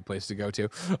is a great place to go to.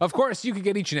 Of course, you can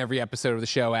get each and every episode of the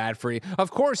show ad-free.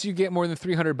 Of course, you get more than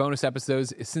 300 bonus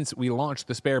episodes since we launched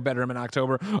the Spare Bedroom in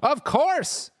October. Of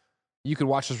course, you could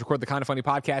watch us record the Kinda Funny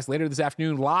podcast later this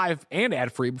afternoon, live and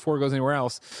ad-free before it goes anywhere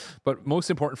else. But most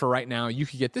important for right now, you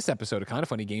could get this episode of Kinda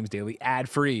Funny Games Daily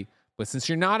ad-free. But since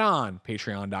you're not on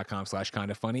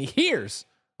patreon.com/kindafunny, here's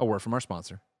a word from our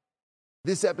sponsor.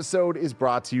 This episode is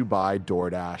brought to you by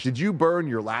DoorDash. Did you burn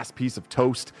your last piece of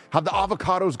toast? Have the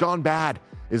avocados gone bad?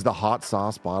 Is the hot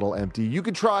sauce bottle empty? You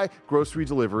can try grocery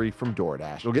delivery from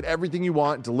DoorDash. You'll get everything you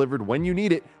want delivered when you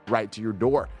need it right to your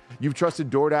door. You've trusted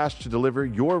DoorDash to deliver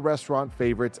your restaurant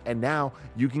favorites, and now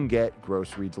you can get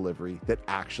grocery delivery that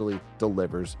actually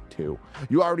delivers too.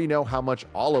 You already know how much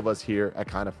all of us here at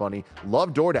Kinda Funny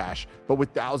love DoorDash, but with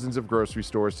thousands of grocery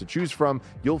stores to choose from,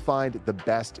 you'll find the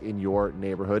best in your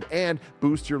neighborhood and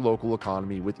boost your local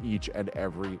economy with each and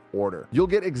every order. You'll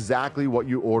get exactly what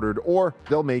you ordered, or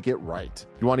they'll make it right.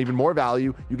 If you want even more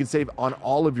value, you can save on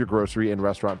all of your grocery and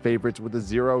restaurant favorites with a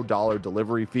 $0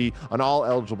 delivery fee on all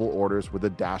eligible orders with a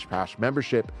DashPass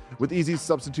membership. With easy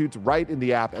substitutes right in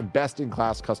the app and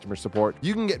best-in-class customer support,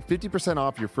 you can get 50%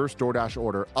 off your first DoorDash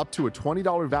order up to a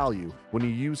 $20 value when you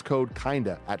use code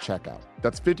KINDA at checkout.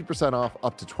 That's 50% off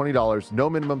up to $20, no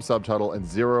minimum subtotal, and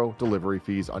 0 delivery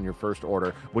fees on your first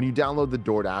order when you download the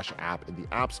DoorDash app in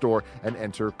the App Store and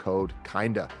enter code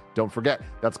KINDA. Don't forget,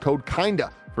 that's code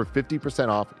KINDA for 50%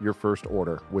 off your first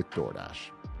order with DoorDash.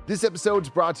 This episode is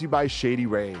brought to you by Shady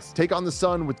Rays. Take on the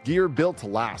sun with gear built to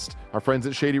last. Our friends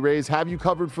at Shady Rays have you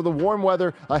covered for the warm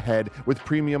weather ahead with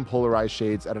premium polarized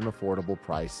shades at an affordable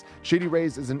price. Shady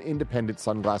Rays is an independent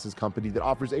sunglasses company that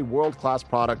offers a world-class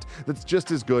product that's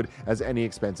just as good as any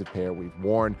expensive pair we've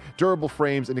worn. Durable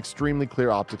frames and extremely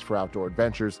clear optics for outdoor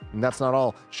adventures. And that's not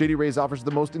all. Shady Rays offers the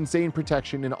most insane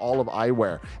protection in all of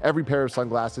eyewear. Every pair of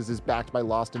sunglasses is backed by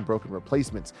lost and broken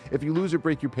replacements. If you lose or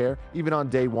break your pair, even on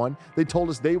day one, they told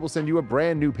us they will send you a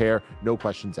brand new pair, no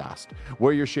questions asked.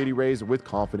 Wear your Shady Rays with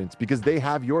confidence because they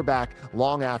have your back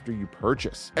long after you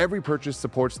purchase. Every purchase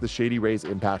supports the Shady Rays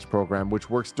Impact Program, which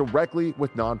works directly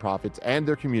with nonprofits and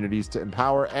their communities to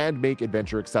empower and make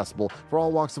adventure accessible for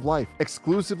all walks of life.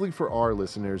 Exclusively for our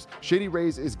listeners, Shady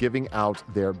Rays is giving out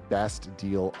their best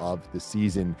deal of the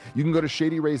season. You can go to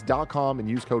shadyrays.com and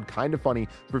use code KINDAFUNNY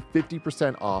for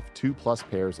 50% off 2+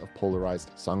 pairs of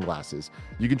polarized sunglasses.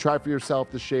 You can try for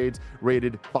yourself the shades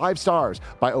rated 5 stars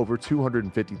by over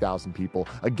 250,000 people.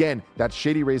 Again, that's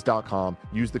shadyrays.com.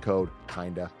 Use the code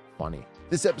KINDAFUNNY.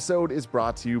 This episode is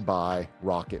brought to you by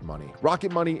Rocket Money.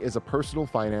 Rocket Money is a personal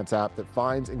finance app that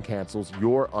finds and cancels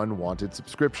your unwanted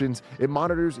subscriptions. It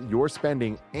monitors your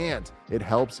spending and it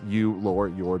helps you lower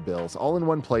your bills all in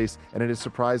one place. And it has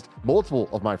surprised multiple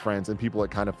of my friends and people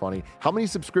at Kind of Funny how many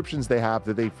subscriptions they have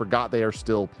that they forgot they are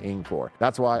still paying for.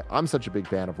 That's why I'm such a big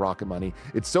fan of Rocket Money.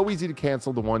 It's so easy to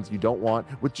cancel the ones you don't want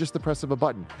with just the press of a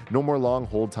button. No more long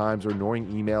hold times or annoying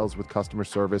emails with customer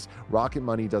service. Rocket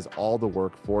Money does all the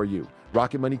work for you.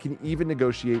 Rocket Money can even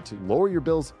negotiate to lower your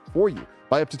bills for you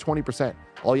by up to 20%.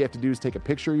 All you have to do is take a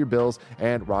picture of your bills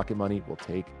and Rocket Money will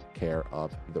take care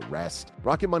of the rest.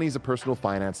 Rocket Money is a personal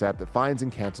finance app that finds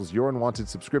and cancels your unwanted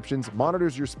subscriptions,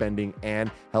 monitors your spending, and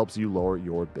helps you lower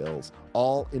your bills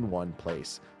all in one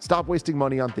place. Stop wasting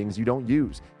money on things you don't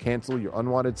use. Cancel your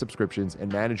unwanted subscriptions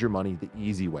and manage your money the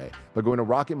easy way by going to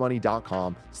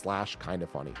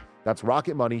rocketmoney.com/kindafunny. That's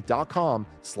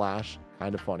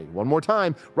rocketmoney.com/kindafunny. One more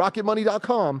time,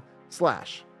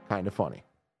 rocketmoney.com/kindafunny.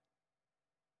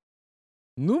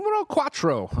 Numero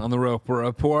cuatro on the Roper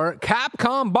Report.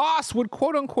 Capcom boss would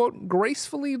quote-unquote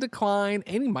gracefully decline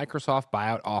any Microsoft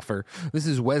buyout offer. This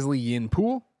is Wesley Yin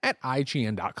Poole at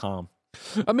IGN.com.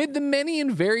 Amid the many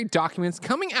and varied documents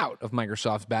coming out of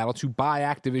Microsoft's battle to buy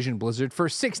Activision Blizzard for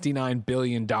 $69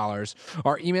 billion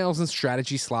are emails and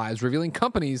strategy slides revealing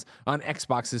companies on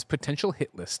Xbox's potential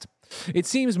hit list. It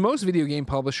seems most video game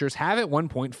publishers have at one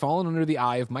point fallen under the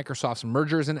eye of Microsoft's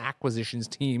mergers and acquisitions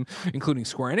team, including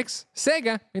Square Enix,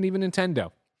 Sega, and even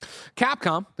Nintendo.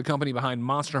 Capcom, the company behind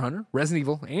Monster Hunter, Resident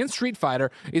Evil, and Street Fighter,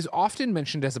 is often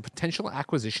mentioned as a potential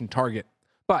acquisition target.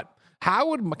 But how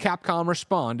would Capcom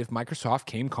respond if Microsoft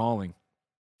came calling?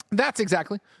 That's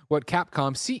exactly what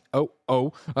Capcom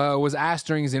COO was asked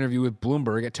during his interview with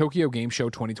Bloomberg at Tokyo Game Show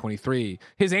 2023.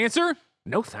 His answer?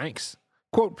 No thanks.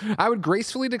 Quote, I would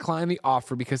gracefully decline the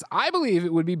offer because I believe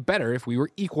it would be better if we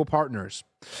were equal partners.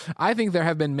 I think there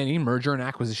have been many merger and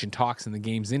acquisition talks in the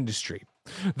games industry.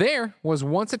 There was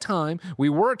once a time we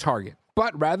were a target,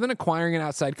 but rather than acquiring an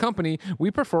outside company,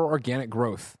 we prefer organic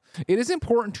growth. It is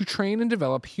important to train and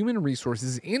develop human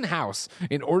resources in-house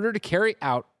in order to carry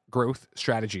out growth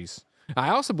strategies. I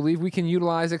also believe we can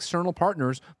utilize external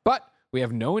partners, but we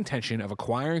have no intention of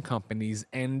acquiring companies,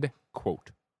 end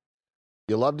quote.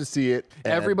 You love to see it.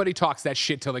 Everybody talks that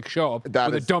shit till they show up with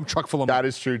a dump truck full of money. That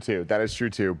is true too. That is true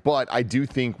too. But I do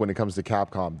think when it comes to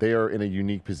Capcom, they are in a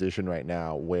unique position right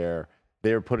now where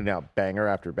they're putting out banger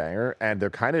after banger, and they're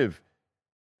kind of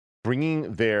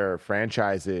bringing their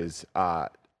franchises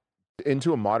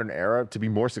into a modern era to be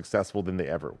more successful than they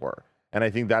ever were. And I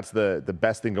think that's the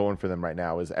best thing going for them right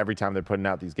now is every time they're putting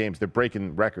out these games, they're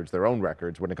breaking records, their own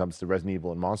records when it comes to Resident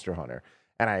Evil and Monster Hunter.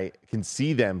 And I can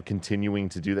see them continuing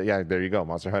to do that. Yeah, there you go.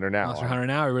 Monster Hunter now. Monster Hunter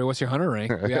now. Everybody, what's your Hunter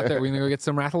rank? We out there. We gonna go get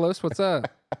some Rathalos? What's up?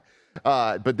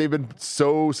 But they've been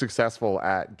so successul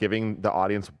at giving the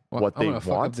audience what they want.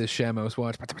 Fuck up this Shamos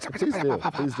watch. Please do.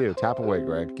 Please do. Tap away,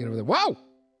 Greg. Get over there. Wow. Is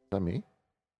that me?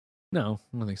 No,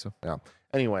 I don't think so. Yeah.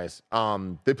 Anyways,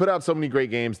 they put out so many great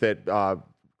games that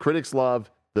critics love,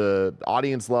 the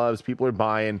audience loves, people are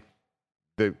buying.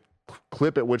 The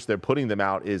clip at which they're putting them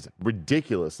out is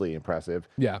ridiculously impressive.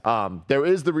 Yeah. There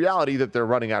is the reality that they're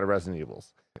running out of Resident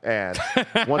Evils. And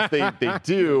once they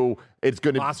do, it's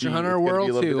going to be Monster Hunter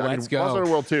World 2. Let's go. Monster Hunter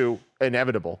World 2,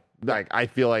 inevitable. Like, I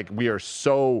feel like we are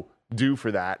so due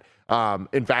for that.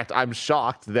 In fact, I'm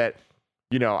shocked that,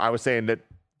 I was saying that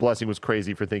Blessing was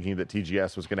crazy for thinking that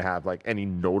TGS was going to have like any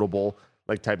notable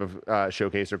like type of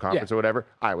showcase or conference or whatever.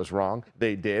 I was wrong.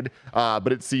 They did.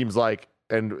 But it seems like,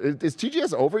 and is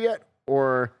TGS over yet?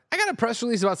 Or I got a press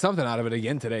release about something out of it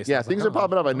again today. So yeah, things are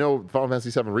popping up. I know Final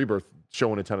Fantasy VII Rebirth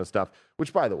showing a ton of stuff,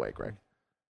 which, by the way, Greg,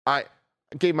 I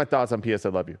gave my thoughts on PS I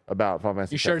Love You about Final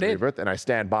Fantasy VII Rebirth, and I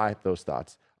stand by those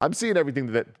thoughts. I'm seeing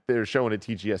everything that they're showing at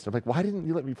TGS, and I'm like, why didn't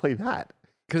you let me play that?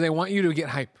 Because they want you to get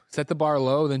hype. Set the bar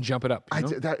low, then jump it up.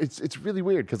 You know? It's really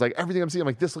weird, because like everything I'm seeing, I'm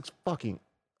like, this looks fucking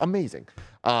amazing.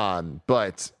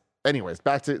 But anyways,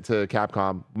 back to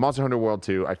Capcom. Monster Hunter World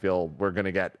 2, I feel we're going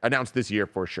to get announced this year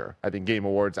for sure. I think Game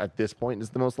Awards at this point is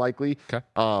the most likely. Okay.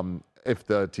 If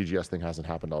the TGS thing hasn't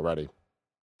happened already.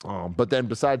 But then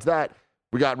besides that,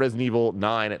 we got Resident Evil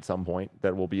 9 at some point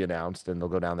that will be announced, and they'll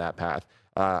go down that path.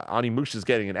 Onimusha's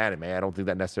getting an anime. I don't think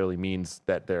that necessarily means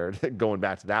that they're going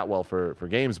back to that well for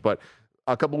games. But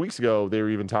a couple weeks ago, they were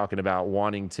even talking about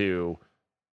wanting to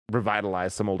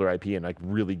revitalize some older IP and like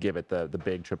really give it the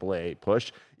big AAA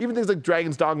push. Even things like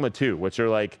Dragon's Dogma 2, which are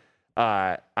like,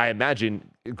 I imagine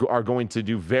are going to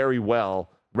do very well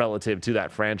relative to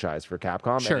that franchise for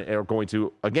Capcom. Sure. And are going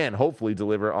to, again, hopefully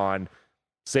deliver on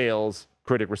sales,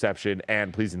 critic reception,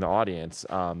 and pleasing the audience.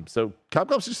 So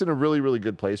Capcom's just in a really, really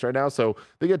good place right now. So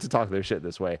they get to talk their shit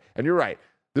this way. And you're right.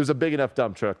 There's a big enough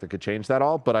dump truck that could change that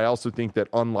all. But I also think that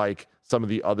unlike some of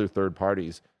the other third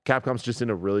parties, Capcom's just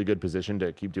in a really good position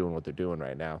to keep doing what they're doing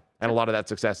right now. And a lot of that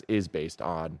success is based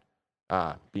on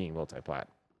being multi-plat.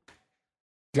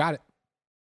 Got it.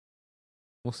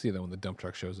 We'll see that when the dump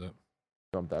truck shows up.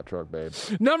 Dump that truck, babe.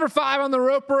 Number 5 on the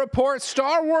Roper Report,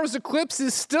 Star Wars Eclipse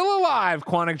is still alive.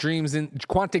 Quantic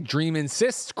Dream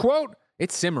insists, quote,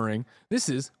 it's simmering. This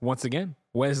is, once again,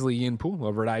 Wesley Yin-Poole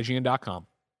over at IGN.com.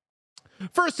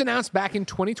 First announced back in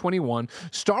 2021,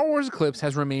 Star Wars Eclipse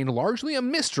has remained largely a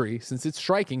mystery since its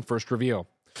striking first reveal.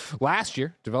 Last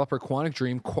year, developer Quantic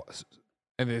Dream quashed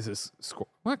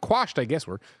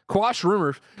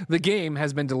rumors the game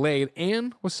has been delayed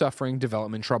and was suffering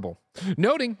development trouble,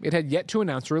 noting it had yet to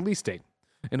announce a release date.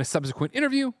 In a subsequent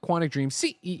interview, Quantic Dream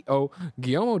CEO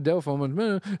Guillermo del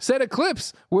Fumo said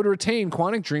Eclipse would retain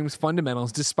Quantic Dream's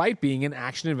fundamentals despite being an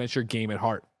action-adventure game at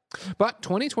heart. But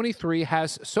 2023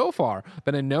 has so far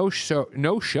been a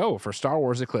no-show for Star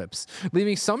Wars Eclipse,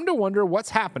 leaving some to wonder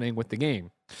what's happening with the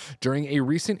game. During a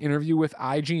recent interview with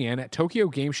IGN at Tokyo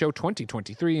Game Show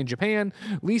 2023 in Japan,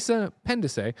 Lisa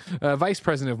Pendese, vice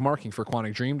president of marketing for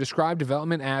Quantic Dream, described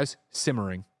development as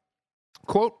simmering.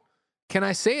 Quote, can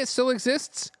I say it still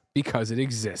exists? Because it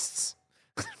exists.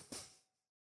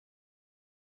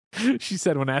 She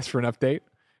said when asked for an update,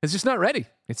 it's just not ready.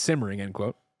 It's simmering, end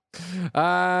quote.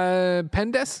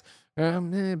 Lisa,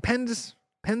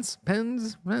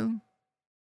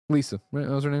 what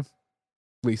was her name?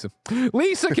 Lisa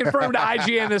confirmed to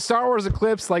IGN that Star Wars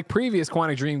Eclipse, like previous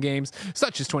Quantic Dream games,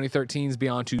 such as 2013's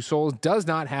Beyond Two Souls, does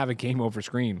not have a game over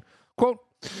screen. Quote,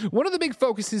 one of the big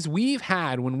focuses we've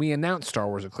had when we announced Star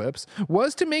Wars Eclipse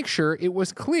was to make sure it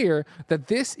was clear that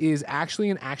this is actually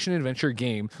an action-adventure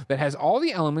game that has all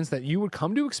the elements that you would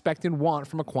come to expect and want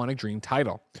from a Quantic Dream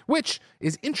title, which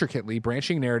is intricately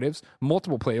branching narratives,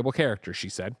 multiple playable characters, she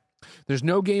said. There's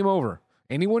no game over.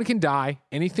 Anyone can die,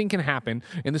 anything can happen,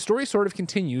 and the story sort of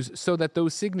continues so that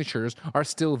those signatures are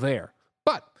still there.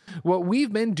 But what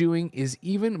we've been doing is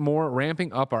even more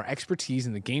ramping up our expertise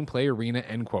in the gameplay arena,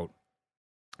 end quote.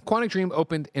 Quantic Dream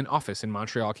opened an office in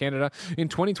Montreal, Canada in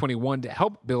 2021 to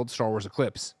help build Star Wars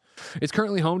Eclipse. It's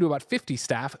currently home to about 50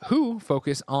 staff who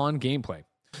focus on gameplay.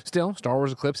 Still, Star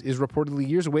Wars Eclipse is reportedly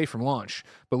years away from launch,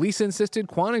 but Lisa insisted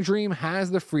Quantic Dream has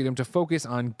the freedom to focus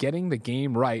on getting the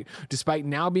game right, despite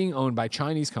now being owned by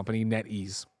Chinese company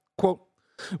NetEase. Quote,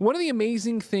 one of the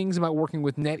amazing things about working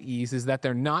with NetEase is that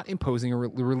they're not imposing a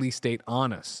release date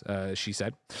on us, she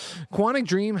said. Quantic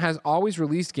Dream has always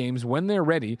released games when they're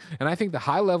ready, and I think the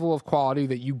high level of quality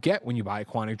that you get when you buy a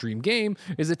Quantic Dream game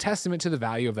is a testament to the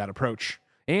value of that approach.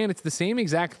 And it's the same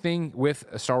exact thing with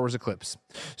Star Wars Eclipse.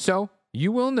 So,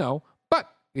 you will know, but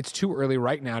it's too early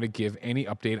right now to give any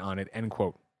update on it, end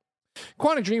quote.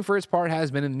 Quantic Dream, for its part,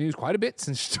 has been in the news quite a bit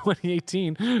since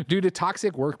 2018 due to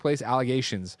toxic workplace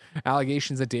allegations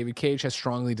that David Cage has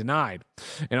strongly denied.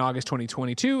 In August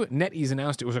 2022, NetEase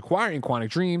announced it was acquiring Quantic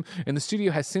Dream, and the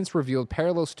studio has since revealed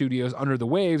Parallel Studios Under the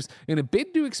Waves in a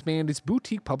bid to expand its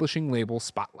boutique publishing label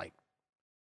Spotlight.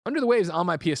 Under the Waves on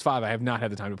my PS5, I have not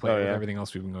had the time to play it with everything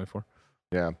else we've been going for.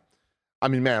 Yeah. I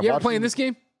mean, man. You ever playing this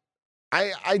game?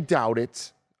 I doubt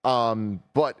it.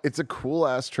 But it's a cool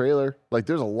ass trailer. Like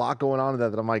there's a lot going on in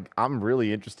that I'm like, I'm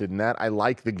really interested in that. I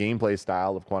like the gameplay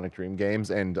style of Quantic Dream games,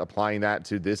 and applying that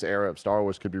to this era of Star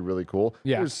Wars could be really cool.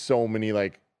 Yeah. There's so many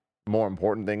like more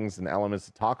important things and elements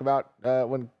to talk about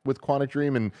with Quantic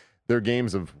Dream and their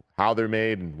games of how they're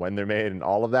made and when they're made and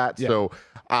all of that. Yeah. So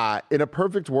in a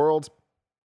perfect world,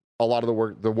 a lot of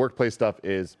the workplace stuff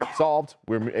is solved.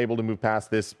 We're able to move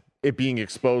past this. It being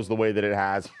exposed the way that it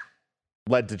has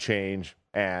led to change,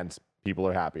 and people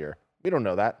are happier. We don't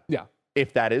know that. Yeah.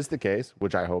 If that is the case,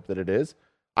 which I hope that it is,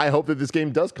 I hope that this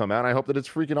game does come out. And I hope that it's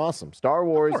freaking awesome. Star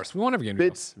Wars, of course, we want every game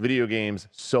fits video games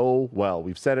so well.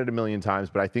 We've said it a million times,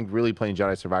 but I think really playing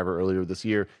Jedi Survivor earlier this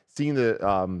year, seeing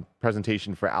the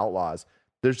presentation for Outlaws,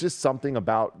 there's just something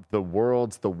about the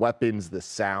worlds, the weapons, the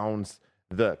sounds,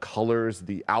 the colors,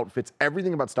 the outfits,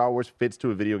 everything about Star Wars fits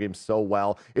to a video game so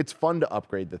well. It's fun to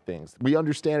upgrade the things. We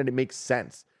understand it. It makes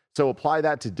sense. So apply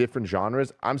that to different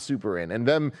genres. I'm super in. And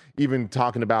them even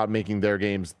talking about making their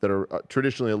games that are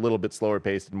traditionally a little bit slower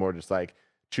paced and more just like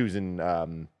choosing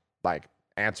like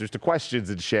answers to questions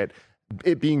and shit.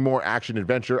 It being more action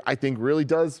adventure, I think really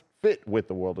does fit with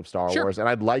the world of Star Wars. And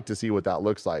I'd like to see what that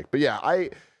looks like. But yeah,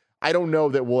 I don't know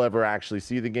that we'll ever actually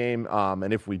see the game.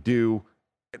 And if we do,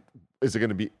 is it going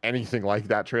to be anything like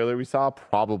that trailer we saw?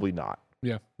 Probably not.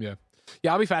 Yeah.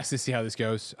 I'll be fascinated to see how this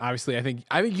goes. Obviously, I think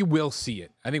you will see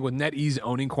it. I think with NetEase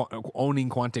owning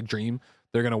Quantic Dream,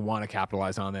 they're going to want to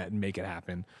capitalize on that and make it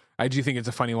happen. I do think it's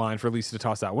a funny line for Lisa to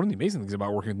toss out. One of the amazing things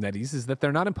about working with NetEase is that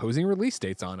they're not imposing release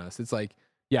dates on us. It's like,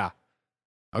 yeah,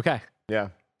 okay, yeah.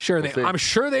 Sure, I'm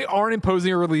sure they aren't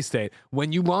imposing a release date.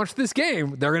 When you launch this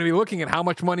game, they're going to be looking at how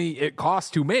much money it costs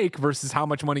to make versus how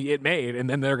much money it made, and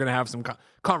then they're going to have some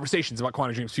conversations about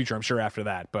Quantic Dream's future, I'm sure, after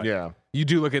that. But yeah, you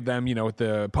do look at them, with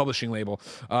the publishing label.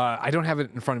 I don't have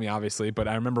it in front of me, obviously, but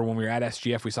I remember when we were at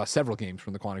SGF, we saw several games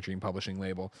from the Quantic Dream publishing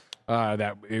label.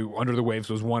 Under the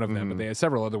Waves was one of them, but they had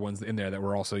several other ones in there that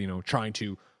were also, trying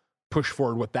to push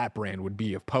forward what that brand would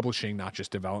be of publishing, not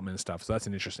just development and stuff. So that's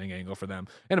an interesting angle for them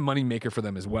and a money maker for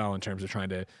them as well in terms of trying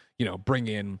to, bring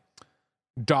in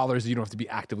dollars that you don't have to be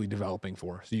actively developing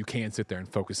for. So you can sit there and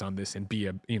focus on this and be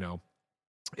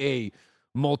a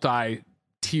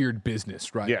multi-tiered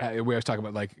business, right? Yeah. We always talk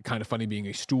about like kind of funny being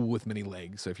a stool with many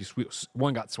legs. So if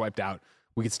one got swiped out,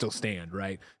 we could still stand,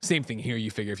 right? Same thing here. You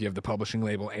figure if you have the publishing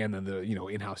label and then the,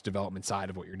 in-house development side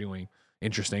of what you're doing.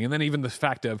 Interesting. And then even the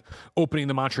fact of opening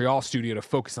the Montreal studio to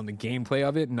focus on the gameplay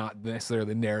of it, not necessarily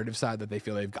the narrative side that they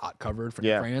feel they've got covered for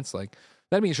France. Like,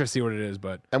 that'd be interesting to see what it is.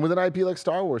 But and with an IP like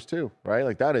Star Wars too, right?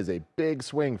 Like that is a big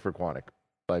swing for Quantic.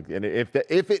 Like, and if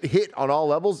it hit on all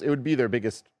levels, it would be their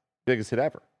biggest hit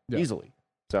ever, easily.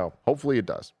 So hopefully it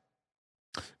does.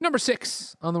 Number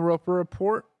 6 on the Roper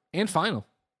Report and final.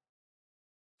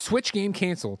 Switch game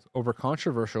canceled over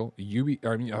controversial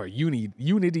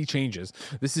Unity changes.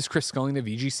 This is Chris Sculling of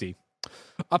VGC.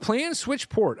 A planned Switch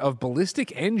port of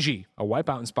Ballistic NG, a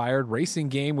Wipeout-inspired racing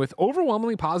game with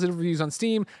overwhelmingly positive reviews on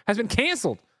Steam, has been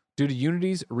canceled due to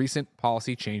Unity's recent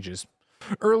policy changes.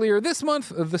 Earlier this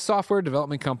month, the software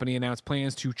development company announced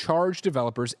plans to charge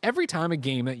developers every time a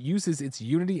game that uses its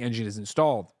Unity engine is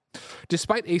installed.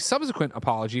 Despite a subsequent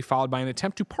apology followed by an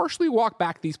attempt to partially walk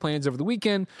back these plans over the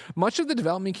weekend, much of the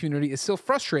development community is still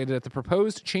frustrated at the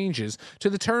proposed changes to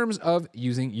the terms of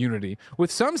using Unity, with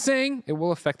some saying it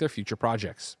will affect their future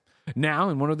projects. Now,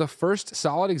 in one of the first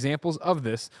solid examples of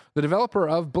this, the developer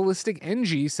of Ballistic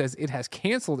NG says it has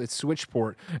canceled its Switch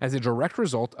port as a direct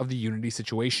result of the Unity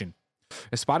situation.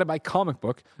 As spotted by Comic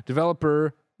Book,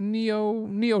 developer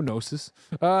Neognosis.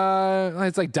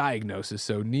 It's like diagnosis,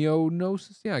 so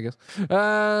Neognosis, yeah, I guess.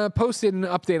 Posted an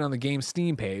update on the game's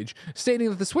Steam page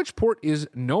stating that the Switch port is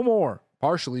no more,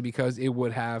 partially because it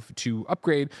would have to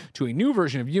upgrade to a new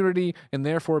version of Unity and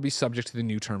therefore be subject to the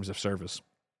new terms of service.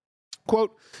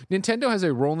 Quote, Nintendo has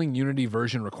a rolling Unity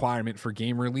version requirement for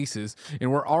game releases,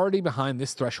 and we're already behind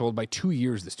this threshold by 2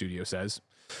 years, the studio says.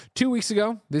 2 weeks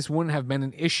ago, this wouldn't have been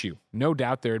an issue. No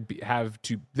doubt there'd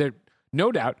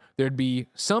be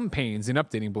some pains in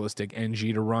updating Ballistic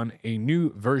NG to run a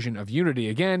new version of Unity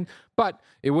again, but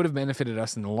it would have benefited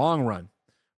us in the long run.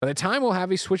 By the time we'll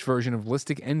have a Switch version of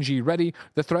Ballistic NG ready,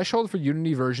 the threshold for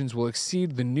Unity versions will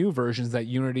exceed the new versions that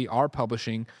Unity are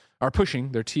pushing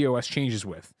their TOS changes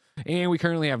with. And we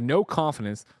currently have no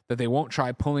confidence that they won't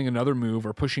try pulling another move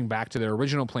or pushing back to their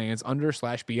original plans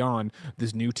under/beyond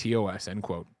this new TOS, end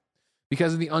quote.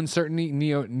 Because of the uncertainty,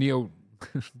 Neognosis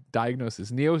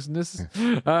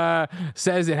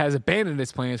says it has abandoned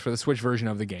its plans for the Switch version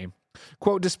of the game.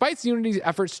 Quote, despite Unity's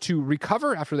efforts to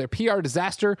recover after their PR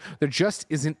disaster, there just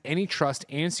isn't any trust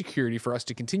and security for us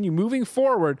to continue moving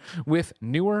forward with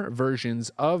newer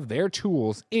versions of their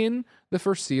tools in the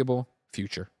foreseeable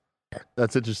future.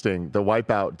 That's interesting. The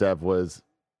Wipeout dev was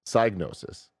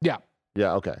Psygnosis. Yeah.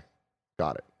 Yeah, okay.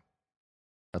 Got it.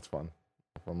 That's fun.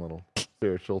 Fun little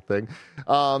spiritual thing.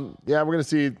 Yeah, we're going to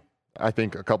see I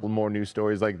think a couple more news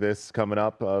stories like this coming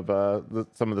up of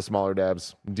some of the smaller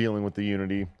devs dealing with the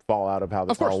Unity fallout of how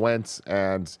this all went.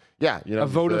 And yeah, a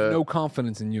vote of no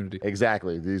confidence in Unity.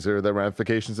 Exactly. These are the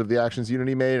ramifications of the actions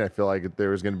Unity made. I feel like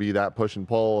there is going to be that push and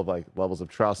pull of like levels of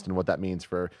trust and what that means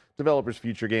for developers'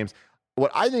 future games.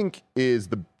 What I think is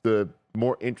the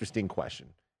more interesting question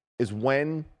is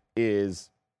when is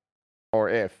or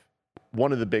if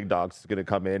one of the big dogs is going to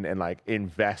come in and like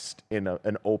invest in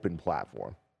an open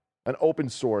platform, an open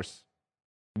source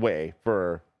way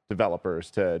for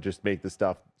developers to just make the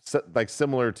stuff like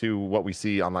similar to what we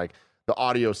see on like the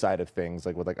audio side of things,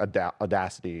 like with like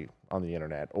Audacity on the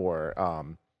internet or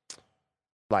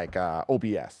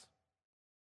OBS.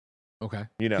 Okay.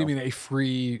 You know, you mean a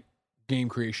free game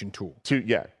creation tool?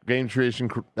 Game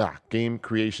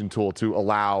creation tool to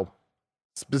allow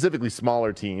specifically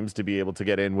smaller teams to be able to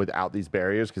get in without these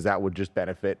barriers, because that would just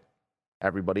benefit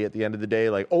everybody at the end of the day,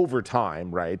 like over time,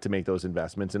 right? To make those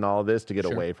investments in all of this, to get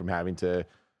away from having to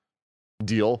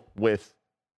deal with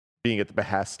being at the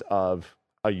behest of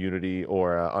a Unity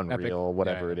or a Unreal, Epic.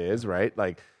 Whatever it is, right?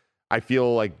 Like, I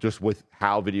feel like just with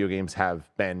how video games have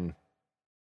been,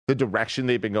 the direction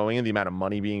they've been going in, the amount of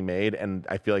money being made, and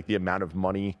I feel like the amount of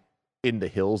money in the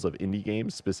hills of indie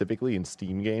games, specifically in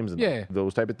Steam games and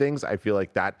those type of things, I feel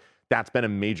like that's been a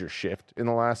major shift in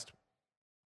the last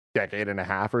decade and a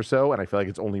half or so, and I feel like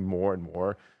it's only more and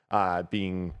more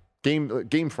being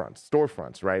game fronts,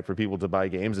 storefronts, right, for people to buy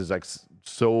games is like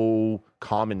so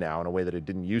common now in a way that it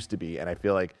didn't used to be. And I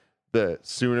feel like the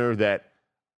sooner that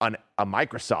a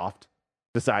Microsoft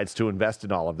decides to invest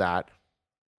in all of that,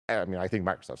 I mean, I think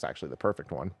Microsoft's actually the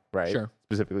perfect one, right? Sure.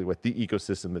 Specifically with the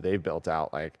ecosystem that they've built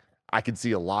out, like I could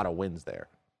see a lot of wins there.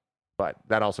 But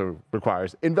that also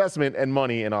requires investment and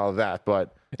money and all of that. And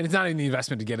it's not in the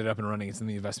investment to get it up and running. It's in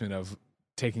the investment of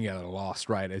taking it at a loss,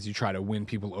 right? As you try to win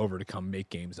people over to come make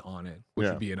games on it, which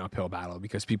would be an uphill battle,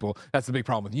 because that's the big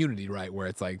problem with Unity, right? Where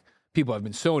it's like people have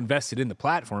been so invested in the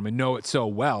platform and know it so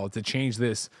well to change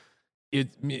this.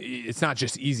 It's not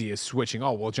just easy as switching.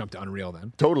 Oh, we'll jump to Unreal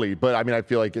then. Totally. But I mean, I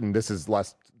feel like, and this is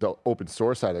less the open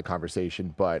source side of the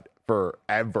conversation, but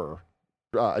forever,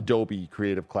 Adobe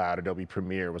Creative Cloud, Adobe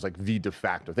Premiere was like the de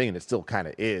facto thing, and it still kind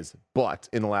of is. But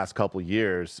in the last couple of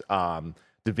years,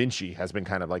 DaVinci has been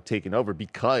kind of like taken over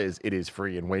because it is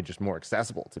free and way just more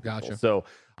accessible to people. Gotcha. So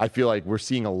I feel like we're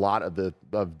seeing a lot of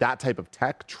that type of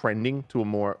tech trending to a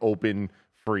more open,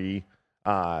 free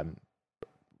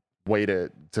way to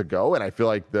go. And I feel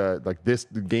like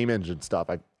the game engine stuff,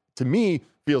 to me,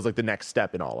 feels like the next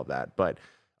step in all of that. But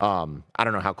I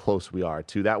don't know how close we are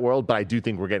to that world, but I do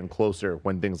think we're getting closer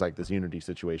when things like this Unity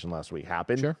situation last week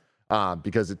happened. Sure.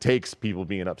 Because it takes people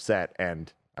being upset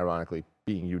and ironically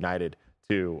being united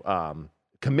to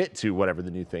commit to whatever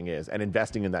the new thing is and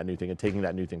investing in that new thing and taking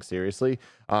that new thing seriously.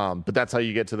 But that's how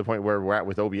you get to the point where we're at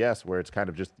with OBS, where it's kind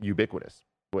of just ubiquitous.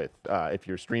 With if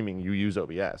you're streaming, you use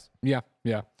OBS. Yeah.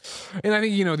 And I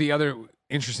think, the other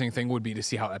interesting thing would be to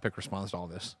see how Epic responds to all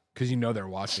this, because they're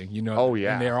watching.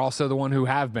 And they're also the one who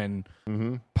have been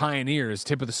pioneers,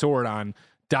 tip of the sword on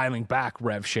dialing back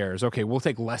rev shares. Okay, we'll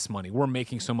take less money. We're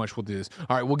making so much, we'll do this.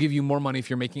 All right, we'll give you more money if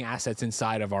you're making assets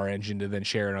inside of our engine to then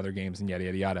share in other games and yada,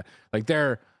 yada, yada. Like,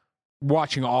 they're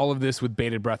watching all of this with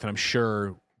bated breath, and I'm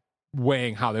sure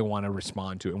weighing how they want to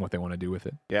respond to it and what they want to do with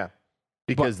it. Yeah.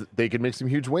 Because they can make some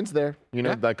huge wins there,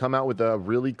 that come out with a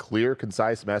really clear,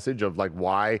 concise message of like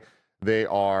why they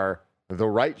are the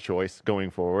right choice going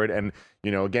forward. And,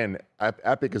 again,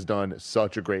 Epic has done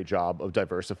such a great job of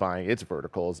diversifying its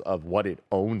verticals of what it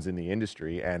owns in the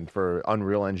industry. And for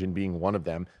Unreal Engine being one of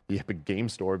them, the Epic Game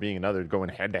Store being another, going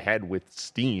head to head with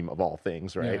Steam of all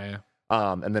things, right? Yeah.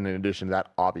 And then in addition to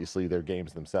that, obviously their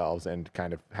games themselves, and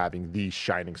kind of having the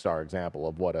shining star example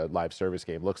of what a live service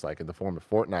game looks like in the form of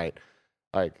Fortnite.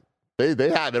 Like they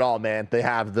have it all, man. They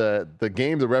have the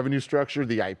game, the revenue structure,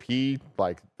 the IP,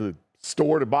 like the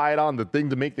store to buy it on, the thing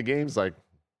to make the games. Like,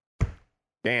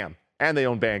 damn. And they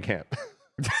own Bandcamp.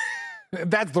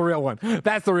 That's the real one.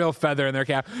 That's the real feather in their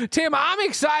cap. Tim, I'm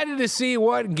excited to see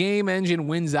what game engine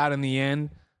wins out in the end,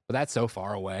 but that's so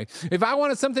far away. If I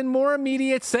wanted something more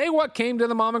immediate, say what came to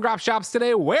the mom and grop shops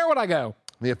today, where would I go?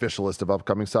 The official list of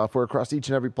upcoming software across each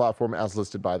and every platform, as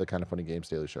listed by the Kind of Funny Games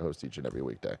Daily Show host each and every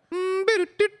weekday.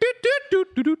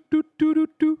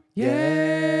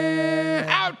 Yeah.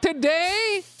 Out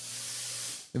today.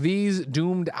 These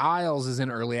Doomed Isles is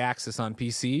in early access on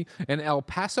PC, and El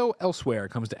Paso Elsewhere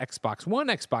comes to Xbox One,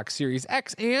 Xbox Series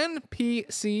X, and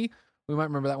PC. We might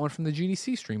remember that one from the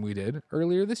GDC stream we did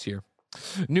earlier this year.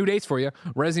 New dates for you.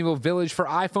 Resident Evil Village for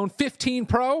iPhone 15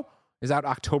 Pro is out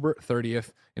October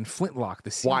 30th, and Flintlock,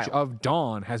 The Siege of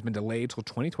Dawn, has been delayed till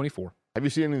 2024. Have you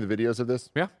seen any of the videos of this?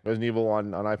 Yeah. Resident Evil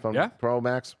on iPhone Pro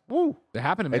Max. Woo! It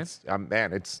happened,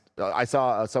 man. It's I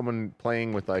saw someone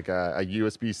playing with like a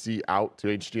USB-C out to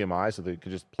HDMI, so they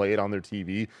could just play it on their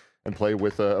TV and play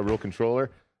with a real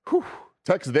controller. Whew!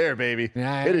 Tech's there, baby.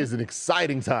 Yeah, it is an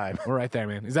exciting time. We're right there,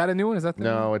 man. Is that a new one? Is that the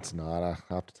new one? It's not. I'll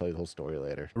have to tell you the whole story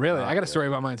later. Really? I got a story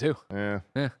about mine too. Yeah.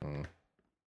 Yeah.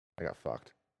 I got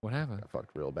fucked. What happened? I got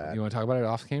fucked real bad. You want to talk about it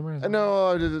off camera?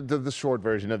 No, the short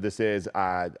version of this is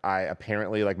I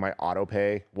apparently like my auto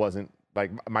pay wasn't like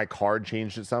my card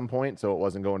changed at some point, so it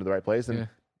wasn't going to the right place, and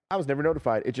I was never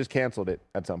notified. It just canceled it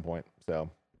at some point, so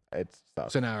it's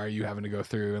tough. So now are you having to go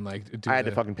through and like I had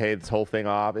to fucking pay this whole thing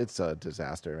off. It's a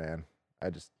disaster, man. I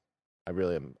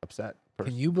really am upset.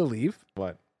 Can you believe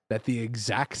what? That the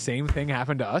exact same thing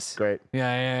happened to us? Great.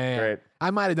 Yeah. Great.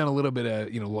 I might have done a little bit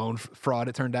of loan fraud.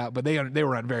 It turned out, but they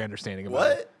were very understanding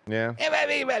about it. Yeah.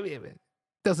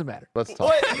 Doesn't matter. Let's talk.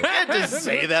 What? You can't just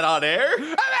say that on air.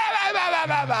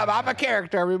 I'm a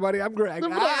character, everybody. I'm Greg.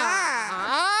 I'm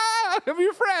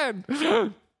your friend.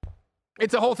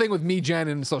 It's a whole thing with me, Jen,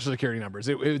 and social security numbers.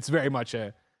 It's very much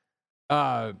a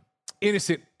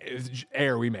innocent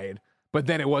error we made. But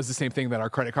then it was the same thing that our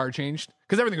credit card changed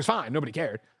because everything was fine. Nobody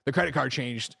cared. The credit card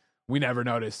changed. We never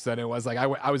noticed that it was like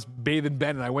I was bathing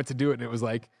Ben and I went to do it and it was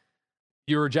like,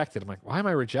 you're rejected. I'm like, why am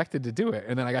I rejected to do it?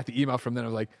 And then I got the email from them. I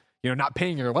was like, not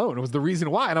paying your loan. It was the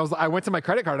reason why. And I went to my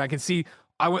credit card and I can see,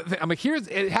 I'm like, here's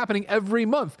it happening every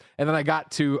month. And then I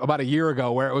got to about a year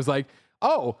ago where it was like,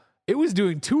 oh, it was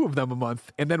doing 2 of them a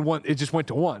month. And then it just went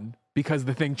to 1 because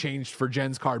the thing changed for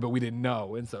Jen's card, but we didn't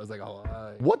know. And so I was like, oh,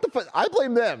 what the fuck? I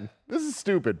blame them. This is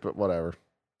stupid, but whatever.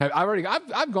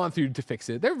 I've gone through to fix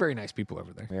it. They're very nice people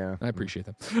over there. Yeah. I appreciate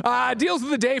them. Deals of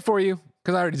the day for you,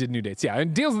 because I already did new dates. Yeah,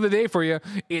 and deals of the day for you,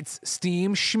 it's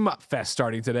Steam Shmup Fest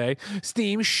starting today.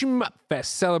 Steam Shmup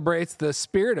Fest celebrates the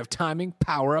spirit of timing,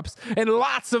 power-ups, and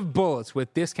lots of bullets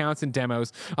with discounts and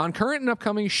demos on current and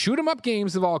upcoming shoot-'em-up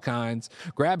games of all kinds.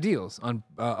 Grab deals on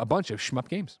a bunch of shmup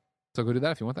games. So go do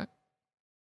that if you want that.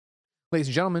 Ladies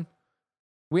and gentlemen,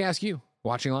 we ask you,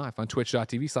 watching live on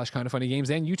twitch.tv/kindoffunnygames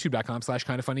and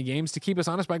youtube.com/kindoffunnygames to keep us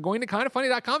honest by going to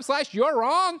kindoffunny.com/you're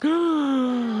wrong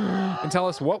and tell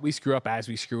us what we screw up as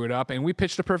we screw it up. And we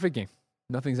pitched a perfect game.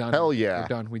 Nothing's on. Hell yeah. We're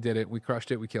done. We did it. We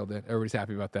crushed it. We killed it. Everybody's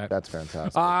happy about that. That's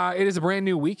fantastic. It is a brand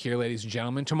new week here, ladies and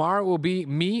gentlemen. Tomorrow will be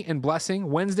me and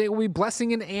Blessing. Wednesday will be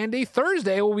Blessing and Andy.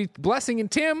 Thursday will be Blessing and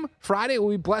Tim. Friday will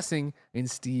be Blessing and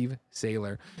Steve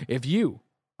Saylor. If you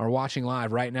are watching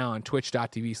live right now on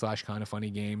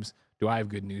twitch.tv/kindoffunnygames, do I have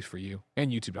good news for you?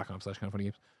 And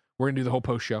youtube.com/kindoffunnygames. We're going to do the whole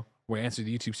post show. We answer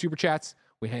the YouTube super chats.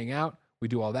 We hang out. We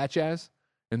do all that jazz.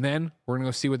 And then we're going to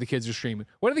go see what the kids are streaming.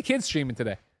 What are the kids streaming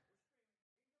today?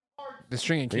 They're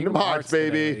streaming Kingdom Hearts, baby.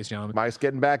 Today, ladies and gentlemen. Mike's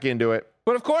getting back into it.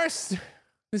 But of course,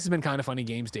 this has been Kind of Funny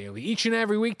Games Daily. Each and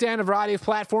every weekday on a variety of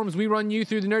platforms, we run you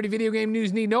through the nerdy video game news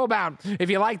you need to know about. If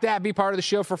you like that, be part of the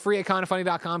show for free at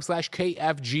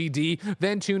kindoffunny.com/KFGD.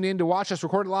 Then tune in to watch us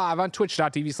record live on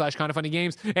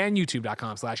twitch.tv/kindoffunnygames and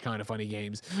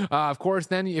youtube.com/kindoffunnygames. Of course,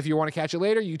 then if you want to catch it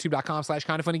later,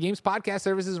 youtube.com/kindoffunnygames. Podcast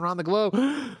services around the globe.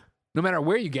 No matter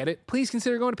where you get it, please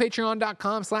consider going to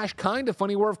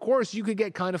patreon.com/kindoffunny, where, of course, you could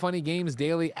get Kind of Funny Games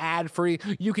daily ad-free.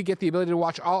 You could get the ability to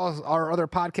watch all our other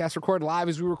podcasts recorded live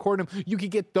as we record them. You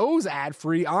could get those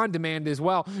ad-free on demand as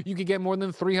well. You could get more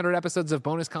than 300 episodes of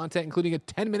bonus content, including a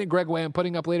 10-minute Greg Way I'm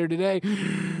putting up later today.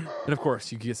 And, of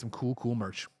course, you could get some cool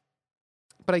merch.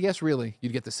 But I guess, really,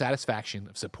 you'd get the satisfaction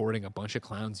of supporting a bunch of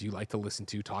clowns you like to listen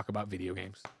to talk about video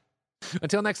games.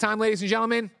 Until next time, ladies and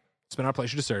gentlemen, it's been our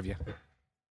pleasure to serve you.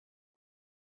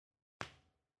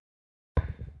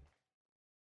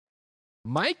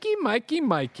 Mikey.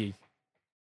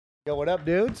 Yo, what up,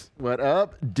 dudes? What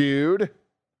up, dude?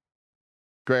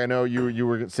 Greg, I know you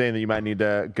were saying that you might need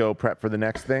to go prep for the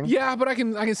next thing. Yeah, but I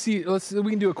can see.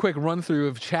 We can do a quick run through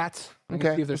of chats.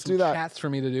 Okay, see if there's some chats for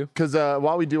me to do. Because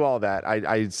while we do all that,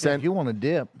 I sent you want to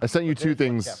dip. I sent you 2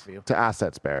 things to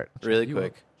assets, Barrett. Really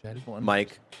quick,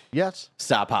 Mike. Yes.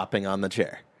 Stop hopping on the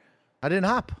chair. I didn't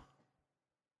hop.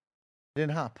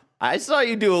 I saw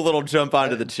you do a little jump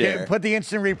onto the chair. Put the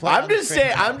instant replay. I'm just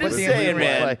saying,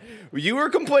 man. You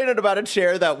were complaining about a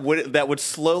chair that would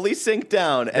slowly sink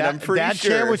down, and I'm pretty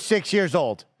sure that chair was 6 years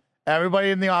old. Everybody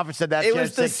in the office said that it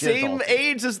was the same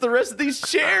age as the rest of these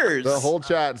chairs. The whole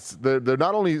chat's they're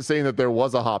not only saying that there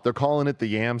was a hop, they're calling it the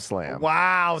Yam Slam.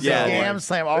 Wow, the Yam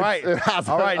Slam. All right,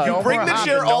 all right. You bring the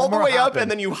chair all the way up, and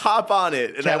then you hop on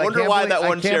it. And Chad, I wonder why that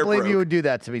one chair broke. I can't believe you would do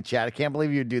that to me, Chad. I can't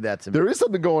believe you would do that to me. There is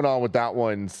something going on with that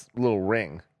one's little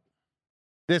ring.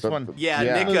 This one. Yeah,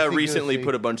 Yeah. Nick recently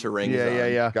put a bunch of rings on.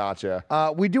 Yeah. Gotcha.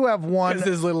 We do have one Because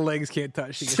his little legs can't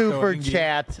touch. He gets so super inky.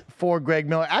 chat for Greg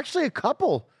Miller. Actually, a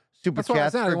couple super That's what I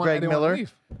chats said. I for Greg didn't want Miller. to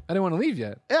leave. I didn't want to leave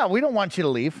yet. Yeah, we don't want you to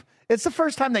leave. It's the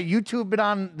first time that you two have been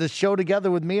on the show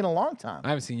together with me in a long time. I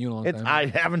haven't seen you in a long time. I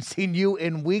haven't seen you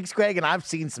in weeks, Greg, and I've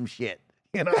seen some shit.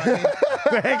 You know what I mean?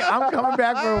 Greg, I'm coming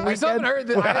back for a weekend. I still haven't heard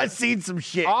that- where I've seen some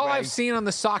shit. All Greg. I've seen on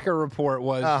the soccer report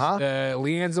was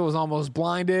Leanza was almost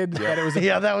blinded. That it was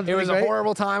Yeah, that was it was pretty a great.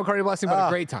 horrible time, according to Blessing, but a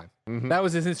great time. That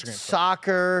was his Instagram story.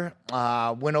 Soccer,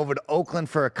 went over to Oakland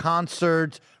for a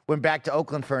concert, went back to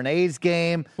Oakland for an A's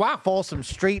game. Wow. Folsom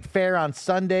Street Fair on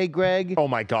Sunday, Greg. Oh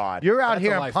my God. You're out That's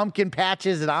here a in life. pumpkin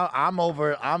patches, and I'm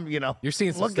You're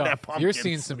seeing some look at that stuff. You're pumpkins.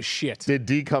 seeing some shit. Did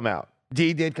D come out?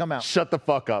 D did come out. Shut the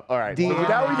fuck up. All right. D- So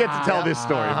now we get to tell this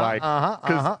story, Mike.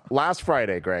 Because last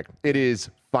Friday, Greg, it is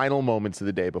final moments of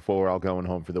the day before we're all going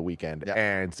home for the weekend. Yep.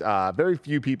 And very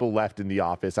few people left in the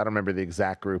office. I don't remember the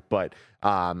exact group, but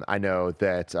I know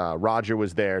that Roger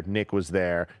was there, Nick was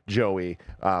there, Joey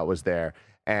was there.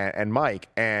 And Mike.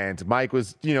 And Mike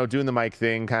was, doing the Mike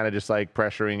thing, kind of just like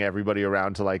pressuring everybody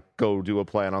around to like go do a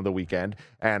plan on the weekend.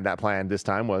 And that plan this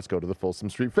time was go to the Folsom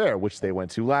Street Fair, which they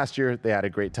went to last year. They had a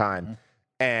great time.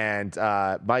 And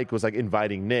Mike was like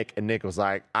inviting Nick, and Nick was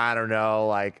like, I don't know,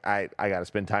 like I got to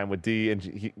spend time with D.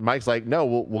 And Mike's like, no,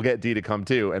 we'll get D to come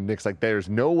too. And Nick's like, there's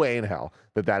no way in hell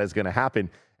that is going to happen.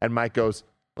 And Mike goes,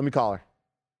 let me call her.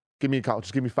 Give me a call.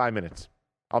 Just give me 5 minutes.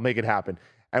 I'll make it happen.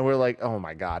 And we're like, oh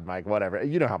my God, Mike, whatever.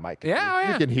 You know how Mike is.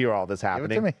 Yeah. You can hear all this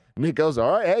happening. to me. Nick goes,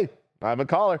 all right, hey, I'm a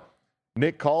caller.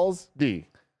 Nick calls D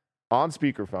on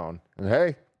speakerphone. And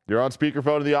hey, you're on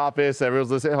speakerphone in the office.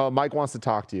 Everyone's listening. Oh, Mike wants to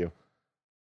talk to you.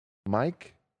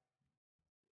 Mike,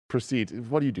 proceed.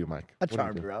 What do you do, Mike? I What do you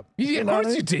charmed do? her up. Of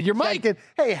course you did. You're Mike. Checking,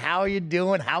 hey, how are you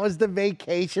doing? How was the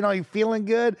vacation? Are you feeling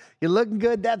good? You looking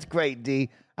good? That's great, D.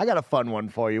 I got a fun one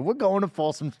for you. We're going to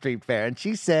Folsom Street Fair. And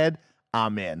she said,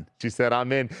 I'm in. She said,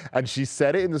 I'm in. And she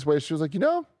said it in this way. She was like,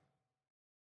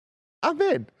 I'm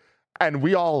in. And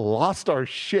we all lost our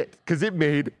shit because it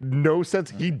made no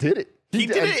sense. He did it. He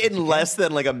did it in less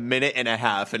than like a minute and a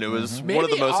half, and it was one of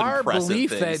the most our impressive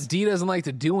belief things. that D doesn't like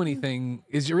to do anything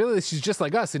is really she's just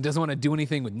like us and doesn't want to do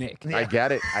anything with Nick. I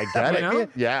get it. I get it. know?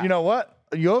 Yeah. You know what?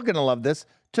 You're going to love this.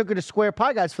 Took her to Square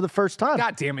Pie Guys for the first time.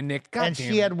 God damn it, Nick. God and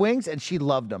damn she it. had wings, and she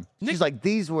loved them. She's like,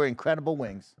 these were incredible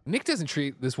wings. Nick doesn't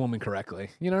treat this woman correctly.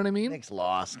 You know what I mean? Nick's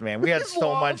lost, man. We had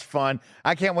so much fun.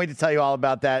 I can't wait to tell you all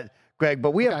about that, Greg.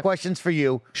 But we have questions for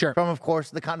you Sure. from, of course,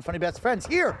 the Kind of Funny Best Friends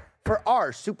here for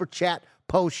our Super Chat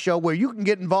post show where you can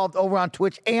get involved over on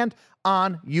Twitch and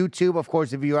on YouTube. Of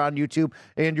course, if you're on YouTube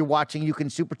and you're watching, you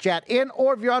can Super Chat in.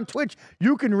 Or if you're on Twitch,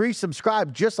 you can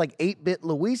resubscribe just like 8-Bit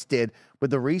Luis did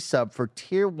with a resub for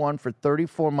Tier 1 for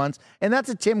 34 months. And that's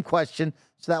a Tim question,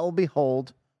 so that will be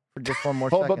hold for just one more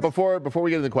second. But before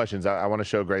we get into the questions, I want to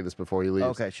show Greg this before he leaves.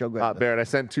 Okay, show Greg this. Barrett, I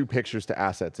sent 2 pictures to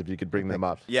Assets if you could bring them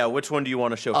up. Yeah, which one do you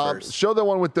want to show first? Show the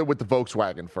one with the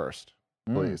Volkswagen first,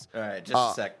 please. All right, just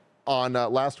a sec. On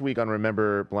last week on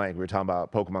Remember Blank, we were talking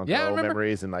about Pokemon Yeah, I Go remember.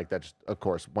 memories, and like that just, of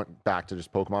course, went back to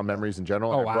just Pokemon memories in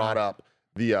general. Oh, and I wow. brought up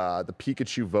the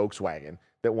Pikachu Volkswagen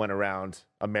that went around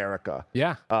America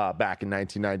Yeah. back in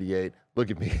 1998.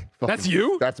 Look at me. That's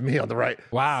you? That's me on the right.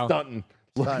 Wow. Stunting.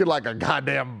 Looking like a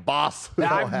goddamn boss.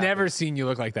 I've never seen you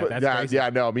look like that. That's crazy. Yeah,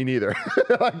 no, me neither.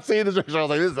 Like seeing this picture, I was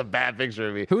like, this is a bad picture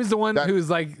of me. Who's the one who's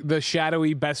like the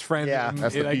shadowy best friend? Yeah.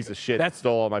 That's the like, piece of shit that That's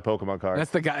stole all my Pokemon cards.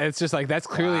 That's the guy. It's just like that's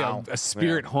clearly Wow. a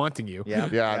spirit haunting you. Yeah.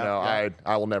 Yeah, no,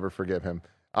 I will never forgive him.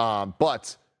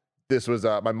 But this was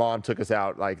my mom took us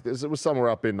out like this. It was somewhere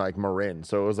up in like Marin,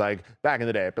 so it was like back in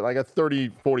the day, but like a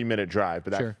 30-40 minute drive.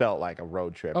 But that Sure. felt like a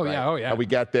road trip. Oh, right? yeah, oh, yeah. And we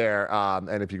get there,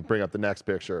 and if you can bring up the next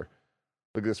picture,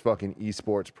 look at this fucking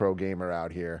esports pro gamer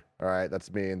out here. All right,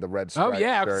 that's me in the red Oh stripe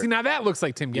yeah. shirt. See now that looks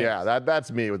like Tim Gaines. Yeah,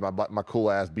 that's me with my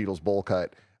cool ass Beatles bowl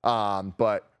cut.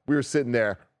 But we were sitting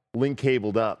there, link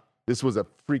cabled up. This was a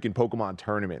freaking Pokemon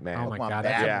tournament, man. Oh my Pokemon god,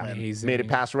 that's Batman. amazing. Made it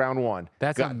past round 1.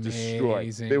 That's got destroyed.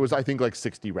 amazing. There was, I think, like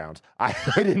 60 rounds. I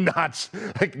did not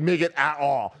like make it at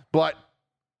all. But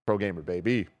pro gamer,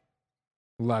 baby.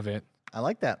 Love it. I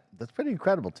like that. That's pretty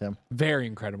incredible, Tim. Very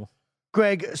incredible.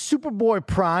 Greg, Superboy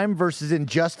Prime versus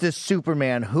Injustice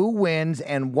Superman. Who wins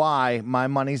and why? My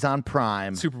money's on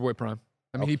Prime. Superboy Prime.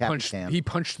 I mean, Captain Sam. he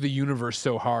punched the universe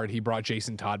so hard he brought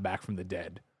Jason Todd back from the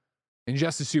dead.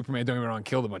 Injustice Superman, don't get me wrong,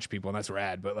 killed a bunch of people, and that's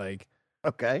rad. But like,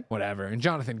 Okay. whatever. And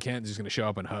Jonathan Kent is just going to show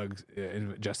up and hug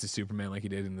Injustice Superman like he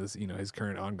did in this, his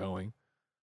current ongoing.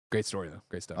 Great story though.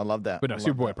 Great stuff. I love that. But no, I love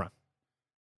Superboy that. Prime.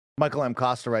 Michael M.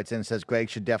 Costa writes in and says, Greg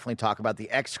should definitely talk about the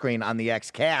X screen on the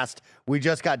X cast. We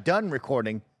just got done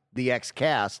recording the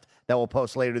XCast that we'll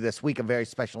post later this week, a very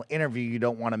special interview you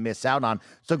don't want to miss out on.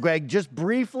 So, Greg, just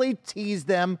briefly tease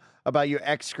them about your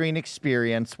X screen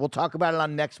experience. We'll talk about it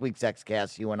on next week's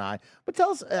XCast, you and I. But tell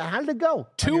us, how did it go?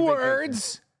 2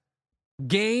 words,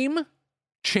 game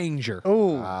changer.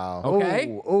 Ooh. Wow. Okay.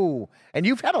 Ooh. And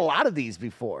you've had a lot of these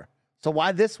before. So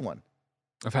why this one?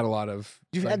 I've had a lot of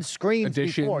You've had screens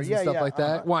additions before. and Yeah, stuff yeah, like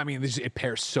that. Well, I mean, it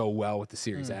pairs so well with the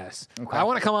Series S. Okay. I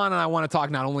want to come on and I want to talk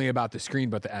not only about the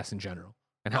screen, but the S in general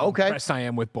and how impressed I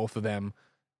am with both of them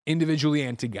individually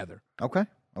and together. Okay.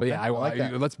 But yeah, I like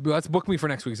that. Let's book me for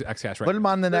next week's XCast. Right Put them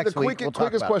on the next week. The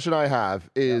quickest question I have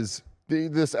is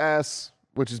this S,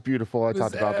 which is beautiful. I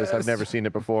talked about this. I've never seen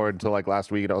it before until like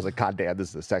last week, and I was like, God damn, this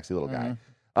is a sexy little guy.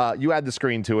 You add the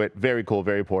screen to it. Very cool,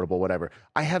 very portable, whatever.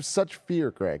 I have such fear,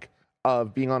 Greg,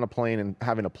 of being on a plane and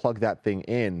having to plug that thing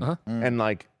in. And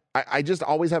like, I just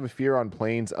always have a fear on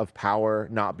planes of power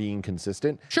not being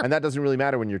consistent. Sure. And that doesn't really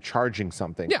matter when you're charging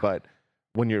something. Yeah. But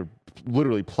when you're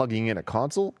literally plugging in a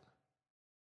console,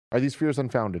 are these fears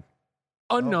unfounded?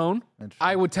 Unknown.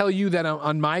 I would tell you that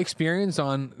on my experience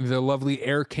on the lovely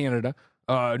Air Canada,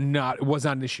 was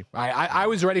not an issue. I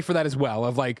was ready for that as well.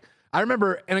 Of like, I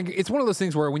remember, and it's one of those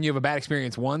things where when you have a bad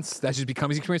experience once, that just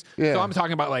becomes experience. Yeah. So I'm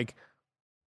talking about like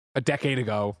a decade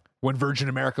ago when Virgin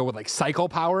America would like cycle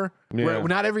power, where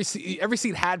not every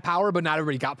seat had power, but not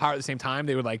everybody got power at the same time.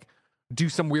 They would like do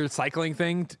some weird cycling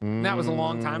thing. And that was a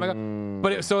long time ago.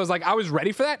 But so it was like, I was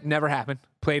ready for that. Never happened.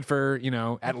 Played for,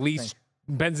 at least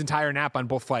Ben's entire nap on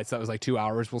both flights. That was like 2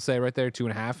 hours, we'll say right there,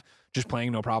 2.5, just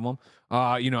playing, no problem.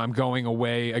 I'm going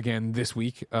away again this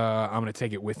week. I'm going to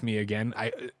take it with me again.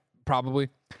 Probably.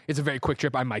 It's a very quick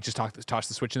trip. I might just toss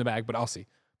the Switch in the bag, but I'll see.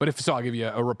 But if so, I'll give you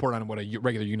a report on what a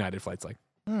regular United flight's like.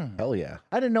 Hell yeah.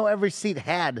 I didn't know every seat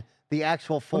had the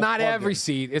actual full Not plug-in. every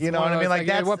seat. It's You know what I mean? Like,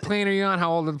 that's what plane are you on? How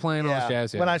old is the plane? All this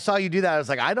jazz. Yeah. When I saw you do that, I was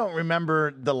like, I don't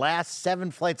remember the last 7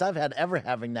 flights I've had ever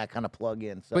having that kind of plug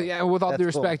in. So But yeah, with all due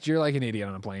that's cool. respect, you're like an idiot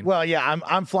on a plane. Well, yeah,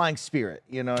 I'm flying Spirit.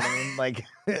 You know what I mean? Like,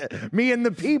 me and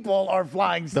the people are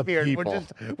flying Spirit. people.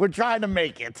 We're trying to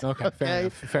make it. Okay,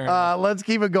 fair enough. Let's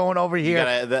keep it going over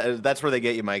here. That's where they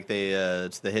get you, Mike.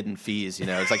 It's the hidden fees.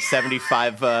 It's like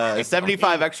 75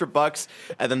 extra bucks,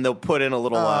 and then they'll put in a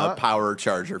little power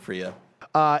charger for you.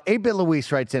 8-Bit Luis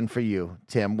writes in for you,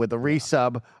 Tim, with a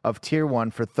resub of Tier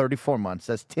 1 for 34 months.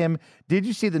 Says, Tim, did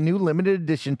you see the new limited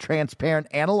edition transparent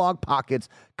analog pockets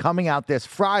coming out this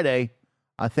Friday?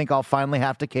 I think I'll finally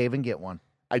have to cave and get one.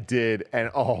 I did,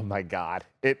 and oh my God,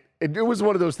 it was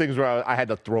one of those things where I had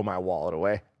to throw my wallet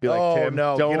away. Be like, Tim,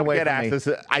 no, don't get away get from me.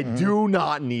 access. I do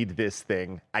not need this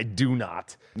thing. I do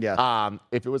not. Yeah.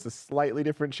 If it was a slightly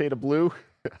different shade of blue,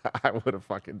 I would have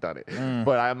fucking done it.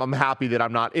 But I'm happy that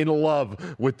I'm not in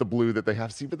love with the blue that they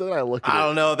have. See, but then I look at it. I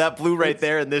don't know. That blue right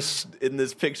there in this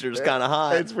picture is kind of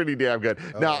hot. It's pretty damn good.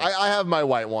 Now, I have my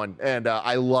white one, and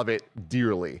I love it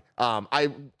dearly. I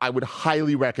would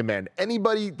highly recommend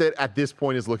anybody that at this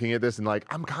point is looking at this and like,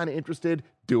 I'm kind of interested,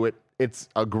 do it. It's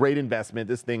a great investment.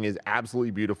 This thing is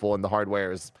absolutely beautiful, and the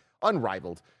hardware is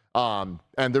unrivaled. And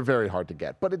they're very hard to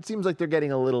get, but it seems like they're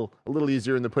getting a little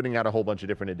easier, and they're putting out a whole bunch of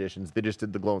different editions. They just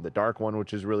did the glow in the dark one,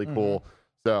 which is really cool.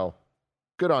 So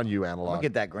good on you, Analog. I'll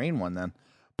get that green one then.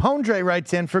 Pondre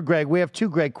writes in for Greg. We have 2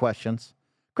 Greg questions.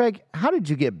 Greg, how did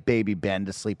you get baby Ben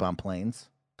to sleep on planes?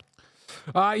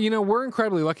 We're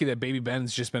incredibly lucky that baby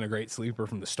Ben's just been a great sleeper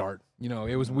from the start. We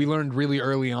learned really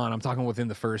early on. I'm talking within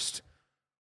the first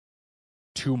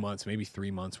 2 months, maybe 3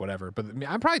 months, whatever. But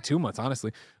I'm probably 2 months,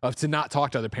 honestly, of to not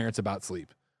talk to other parents about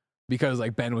sleep, because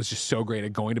like Ben was just so great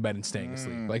at going to bed and staying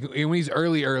asleep. Like when he's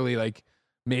early, like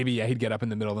maybe he'd get up in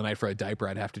the middle of the night for a diaper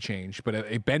I'd have to change.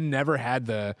 But Ben never had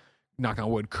the, knock on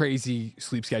wood, crazy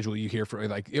sleep schedule you hear for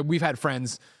like, we have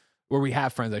friends,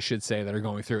 I should say, that are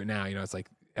going through it now. It's like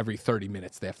every 30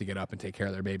 minutes they have to get up and take care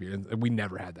of their baby. And we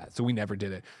never had that. So we never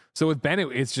did it. So with Ben,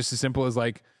 it's just as simple as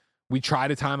like, we try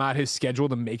to time out his schedule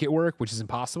to make it work, which is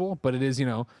impossible, but it is,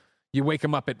 you wake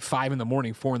him up at 5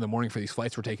 a.m, 4 a.m. for these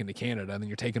flights we're taking to Canada, and then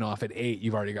you're taking off at 8.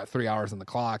 You've already got 3 hours on the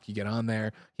clock. You get on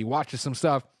there, he watches some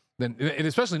stuff. Then, and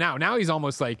especially now he's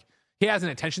almost like, he has an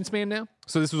attention span now.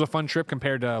 So this was a fun trip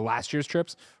compared to last year's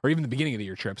trips, or even the beginning of the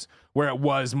year trips, where it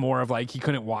was more of like, he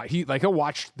couldn't watch, he'll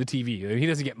watch the TV. He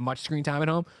doesn't get much screen time at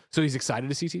home, so he's excited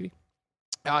to see TV.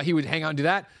 He would hang out and do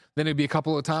that. Then it'd be a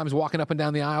couple of times walking up and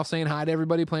down the aisle saying hi to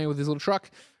everybody, playing with his little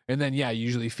truck. And then, you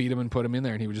usually feed him and put him in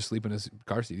there, and he would just sleep in his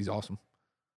car seat. He's awesome.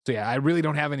 So, I really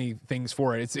don't have any things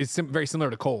for it. It's very similar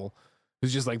to Cole,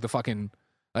 who's just like the fucking,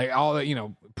 like all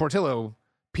the, Portillo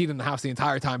peed in the house the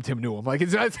entire time Tim knew him. Like,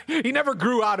 he never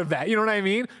grew out of that. You know what I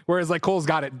mean? Whereas, like, Cole's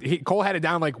got it. Cole had it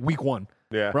down like week 1.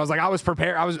 Yeah. Where I was like, I was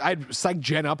prepared. I'd psyched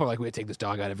Jen up. I'm like, we gotta take this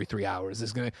dog out every 3 hours. This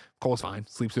is gonna Cole's fine.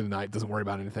 Sleeps through the night. Doesn't worry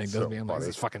about anything. Doesn't be like, this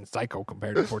is fucking psycho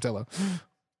compared to Portillo.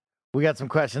 We got some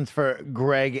questions for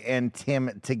Greg and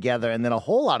Tim together, and then a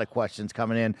whole lot of questions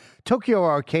coming in. Tokyo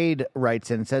Arcade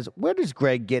writes in and says, where does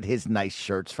Greg get his nice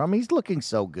shirts from? He's looking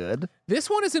so good. This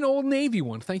one is an Old Navy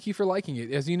one. Thank you for liking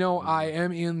it. As you know, I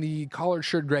am in the collared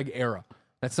shirt Greg era.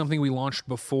 That's something we launched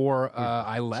before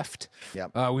I left.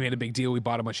 Yep. We made a big deal. We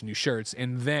bought a bunch of new shirts.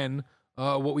 And then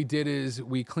what we did is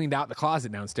we cleaned out the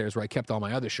closet downstairs where I kept all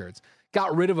my other shirts.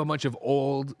 Got rid of a bunch of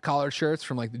old collared shirts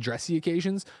from like the dressy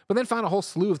occasions, but then found a whole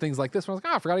slew of things like this. Where I was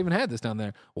like, I forgot I even had this down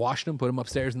there. Washed them, put them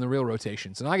upstairs in the real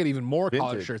rotation. So now I got even more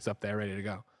collared shirts up there ready to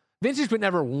go. Vintage, but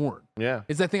never worn. Yeah.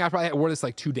 It's that thing I probably wore this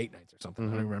like 2 date nights or something.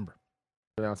 I don't remember.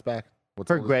 Now it's back.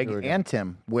 For Greg and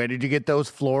Tim, where did you get those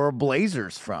floral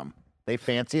blazers from? They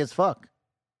fancy as fuck.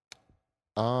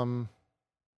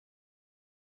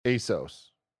 ASOS.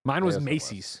 Mine was Yes, it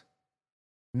Macy's.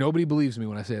 Nobody believes me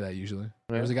when I say that usually.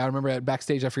 There was a guy, I remember at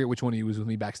backstage, I forget which one of you was with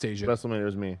me backstage. WrestleMania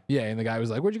was me. Yeah, and the guy was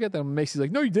like, where'd you get that? Macy's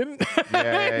like, no, you didn't.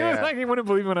 Yeah, He was like, he wouldn't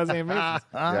believe me when I was saying Macy's.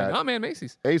 Yeah. Oh, man,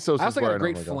 Macy's. ASOS I also got a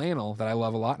great normally go. flannel that I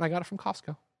love a lot, and I got it from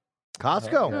Costco.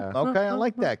 Costco. Yeah. Okay, I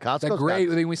like that. Costco. That gray,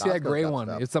 when we see that Costco's gray got one,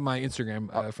 stuff. it's on my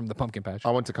Instagram from the pumpkin patch.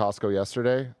 I went to Costco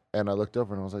yesterday, and I looked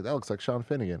over, and I was like, that looks like Sean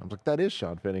Finnegan. I was like, that is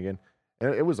Sean Finnegan.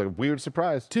 And it was a weird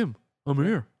surprise. Tim, I'm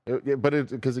here.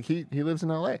 Because he lives in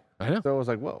L.A. I know. So I was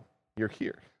like, whoa, you're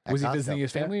here. Was he Costco. visiting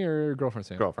his family or girlfriend's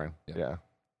family? Girlfriend. Yeah. Yeah.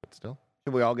 But still.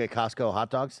 Should we all get Costco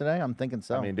hot dogs today? I'm thinking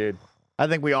so. I mean, dude. I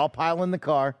think we all pile in the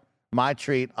car. My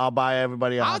treat. I'll buy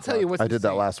everybody a hot I'll tell you dog. what's I did that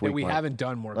insane, last week, we Mike. haven't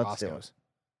done more Let's do it. Costco's.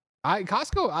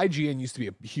 Costco IGN used to be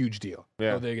a huge deal.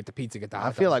 Yeah. So they get the pizza, get the hot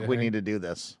I feel dog, like we everything. need to do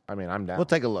this. I mean, I'm down. We'll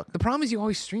take a look. The problem is you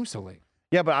always stream so late.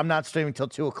 Yeah, but I'm not streaming till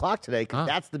 2 o'clock today because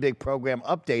that's the big program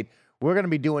update. We're going to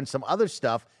be doing some other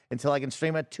stuff until I can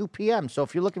stream at 2 p.m. So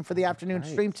if you're looking for the afternoon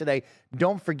stream today,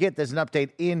 don't forget there's an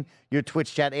update in your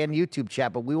Twitch chat and YouTube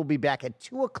chat, but we will be back at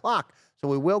 2 o'clock. So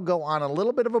we will go on a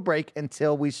little bit of a break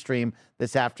until we stream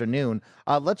this afternoon.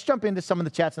 Let's jump into some of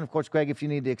the chats. And, of course, Greg, if you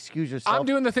need to excuse yourself. I'm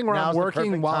doing the thing where I'm now's the working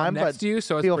perfect while I'm time, next but to you,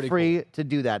 so it's feel pretty free to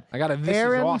do that. I got a This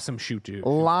Aaron Is Awesome shoot, dude.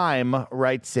 Lime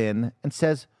writes in and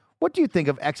says, what do you think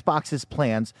of Xbox's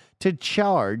plans to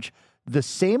charge the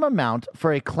same amount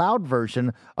for a cloud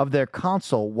version of their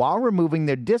console while removing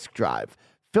their disk drive?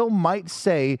 Phil might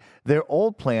say they're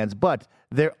old plans, but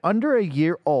they're under a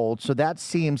year old, so that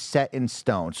seems set in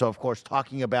stone. So, of course,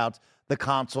 talking about the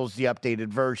consoles, the updated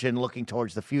version, looking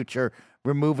towards the future,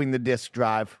 removing the disk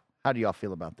drive. How do y'all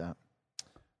feel about that?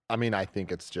 I mean, I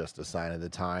think it's just a sign of the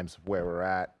times where we're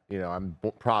at. You know, I'm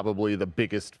probably the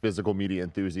biggest physical media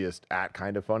enthusiast at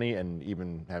Kind of Funny, and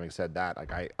even having said that,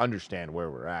 like I understand where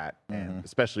we're at, and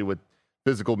especially with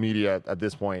physical media at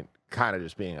this point, kind of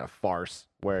just being a farce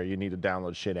where you need to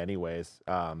download shit anyways.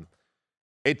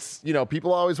 It's, you know,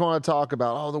 people always want to talk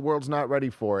about, oh, the world's not ready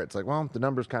for it. It's like, well, the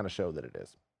numbers kind of show that it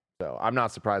is. So I'm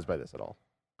not surprised by this at all.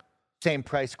 Same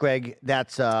price, Greg.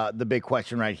 That's the big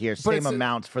question right here. Same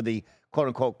amount for the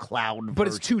quote-unquote cloud But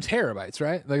version. it's 2 terabytes,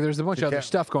 right? Like there's a bunch of other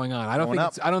stuff going on. I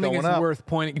don't think it's worth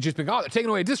pointing, just being, oh, they're taking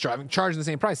away a disk drive and charging the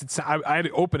same price. I had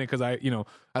to open it because I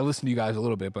listen to you guys a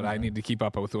little bit, but I need to keep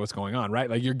up with what's going on, right?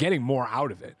 Like you're getting more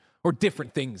out of it or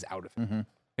different things out of it. And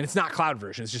it's not cloud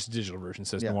version. It's just a digital version,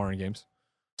 says Warren Games.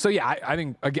 So yeah, I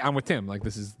think, again, I'm with Tim. Like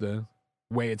this is the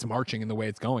way it's marching and the way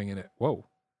it's going. And whoa.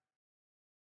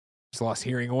 Just lost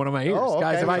hearing in one of my ears. Oh, okay.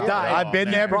 Guys, if I die, I've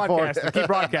been there before. Keep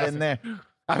broadcasting. Been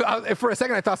there. For a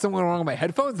second, I thought something went wrong with my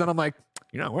headphones. Then I'm like,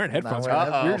 you're not wearing headphones.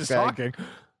 wearing You're just talking.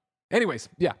 Anyways,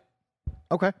 yeah.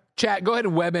 Okay. Chat, go ahead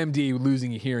and WebMD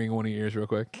losing your hearing in one of your ears real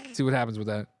quick. See what happens with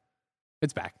that.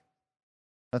 It's back.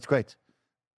 That's great.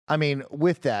 I mean,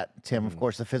 with that, Tim, of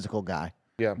course, the physical guy.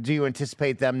 Yeah. Do you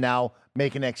anticipate them now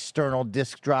making an external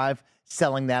disk drive,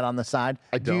 selling that on the side?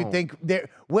 I Do you don't. think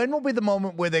when will be the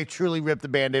moment where they truly rip the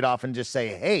Band-Aid off and just say,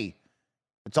 hey,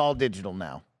 it's all digital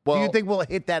now? Do you Well- think we'll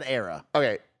hit that era?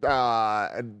 Okay.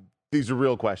 These are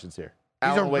real questions here. These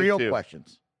Alan are Wake real 2.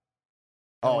 questions.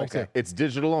 Alan Oh, Wake okay. It's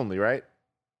digital only, right?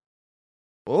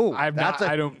 Oh, I don't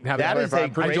have that that. is a I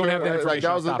great- don't have that information. Like,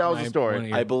 that was off the top of a my story. one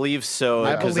ear. I believe so.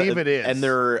 I 'cause, believe it is. And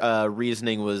their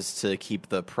reasoning was to keep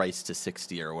the price to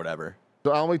 60 or whatever.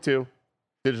 So Alan Wake 2,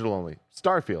 digital only.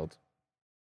 Starfield,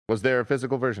 was there a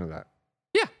physical version of that?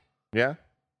 Yeah. Yeah?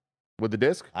 With the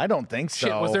disc? I don't think so.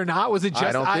 Shit, was there not? Was it just?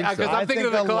 I don't think so. Because I I'm thinking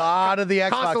think of the a lot of the Xbox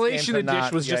Constellation games are Edition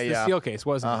not- was just yeah, the yeah. steel case,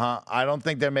 wasn't it? I don't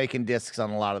think they're making discs on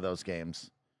a lot of those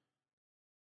games.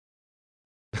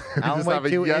 Alan Just Wake have a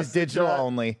 2 yes is digital to that?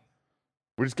 only.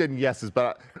 We're just getting yeses,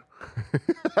 but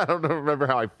I don't remember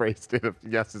how I phrased it, if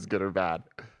yes is good or bad.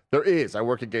 There is. I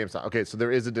work at GameStop. Okay, so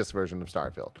there is a disc version of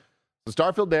Starfield. So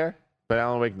Starfield there, but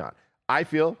Alan Wake not. I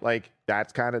feel like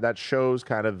that shows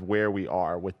kind of where we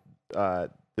are with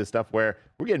this stuff, where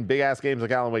we're getting big ass games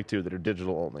like Alan Wake 2 that are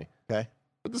digital only. Okay.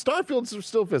 But the Starfields are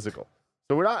still physical.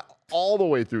 So we're not all the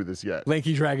way through this yet.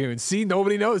 Lanky Dragoon. See,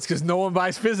 nobody knows because no one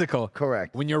buys physical.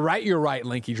 Correct. When you're right,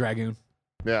 Lanky Dragoon.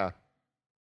 Yeah.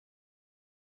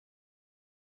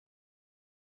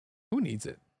 Who needs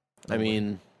it? I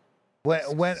mean,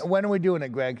 when are we doing it,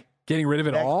 Greg? Getting rid of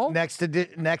it all? Next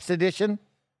edition?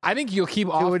 I think you'll keep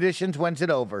 2 off. editions. When's it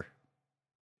over?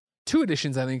 2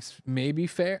 editions, I think, may be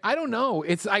fair. I don't know.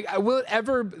 It's will it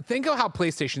ever think of how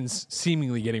PlayStation's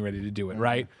seemingly getting ready to do it,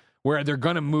 right? Where they're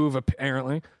going to move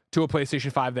apparently to a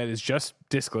PlayStation 5 that is just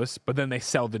discless, but then they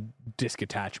sell the disc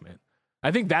attachment.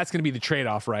 I think that's going to be the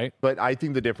trade-off, right? But I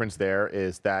think the difference there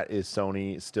is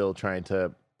Sony still trying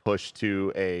to push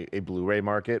to a Blu-ray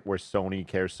market where Sony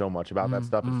cares so much about that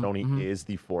stuff, and Sony is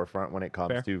the forefront when it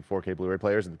comes to 4K Blu-ray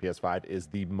players, and the PS5 is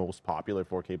the most popular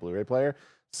 4K Blu-ray player.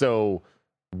 So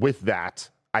with that,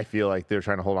 I feel like they're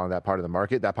trying to hold on to that part of the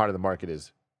market. That part of the market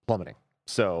is plummeting.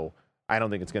 So I don't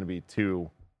think it's going to be too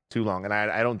long, and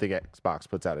I don't think Xbox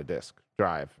puts out a disc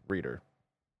drive reader.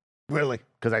 Really?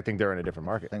 Because I think they're in a different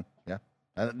market. Yeah.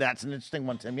 That's an interesting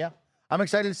one, Tim. Yeah. I'm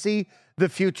excited to see the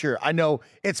future. I know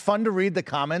it's fun to read the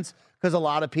comments because a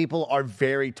lot of people are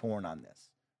very torn on this.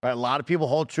 Right? A lot of people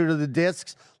hold true to the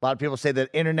discs. A lot of people say that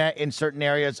internet in certain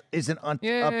areas isn't up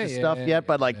to stuff yet.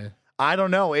 But I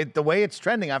don't know. The way it's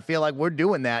trending, I feel like we're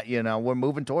doing that. We're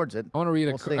moving towards it. I want to read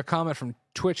a comment from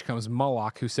Twitch. Comes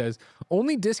Moloch, who says,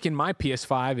 "Only disc in my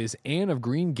PS5 is Anne of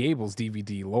Green Gables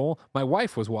DVD. Lol. My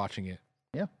wife was watching it."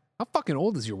 Yeah. How fucking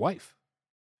old is your wife?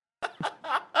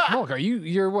 Moloch,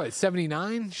 you're what,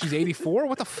 79? She's 84?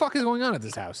 What the fuck is going on at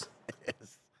this house?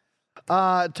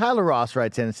 Tyler Ross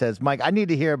writes in and says, Mike, I need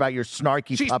to hear about your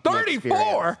snarky She's puppy 34.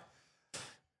 experience.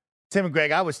 Tim and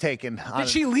Greg, I was taken. Did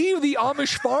she leave the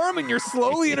Amish farm and you're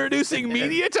slowly introducing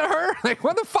media to her? Like,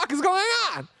 what the fuck is going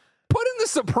on? Put in The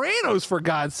Sopranos, for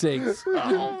God's sakes.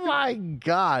 Oh, my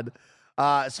God.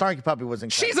 Snarky Puppy was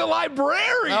incredible. She's a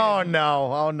librarian. Oh,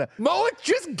 no. Moloch,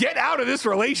 just get out of this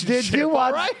relationship.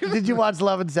 Did you watch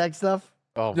Love and Sex Stuff?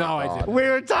 Oh, no, I didn't. We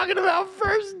were talking about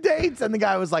first dates, and the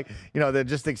guy was like, they're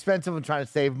just expensive and trying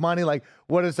to save money. Like,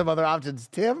 what are some other options?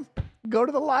 Tim, go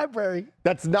to the library.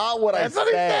 That's not what I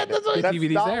said. That's what he said.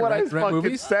 DVDs not there, what right? I fucking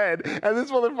movies? said. And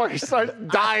this motherfucker starts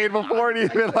dying before it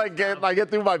even get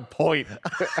through my point.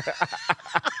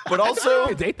 but also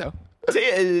A date though.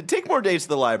 Take more dates to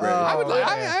the library.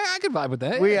 I could vibe with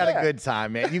that. We had a good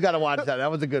time, man. You got to watch that. That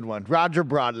was a good one. Roger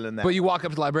brought it in there. But you walk up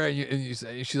to the library and you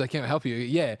say, she's like, "Can I help you?"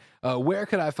 Yeah. Where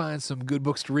could I find some good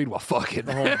books to read? Well, fuck it.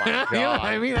 Oh my God. You know what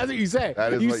I mean? That's what you say.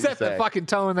 That is you what you set the say. fucking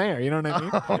tone there. You know what I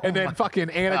mean? And then fucking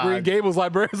Anna God. Green Gables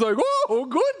librarian's like, "Oh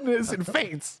goodness," and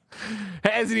faints.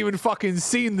 Hasn't even fucking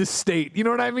seen the state. You know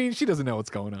what I mean? She doesn't know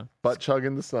what's going on. Butt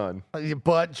chugging the sun. Your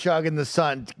butt chugging the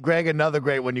sun. Greg, another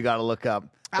great one you got to look up.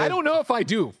 I don't know if I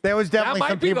do. There was definitely That might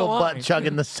some be the people butt line.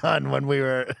 chugging the sun when we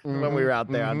were out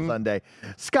there on Sunday.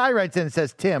 Sky writes in and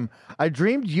says, Tim, I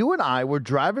dreamed you and I were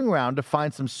driving around to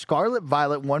find some Scarlet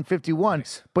Violet 151,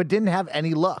 but didn't have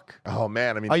any luck. Oh,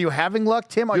 man. I mean, Are you having luck,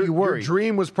 Tim? Are you worried? Your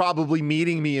dream was probably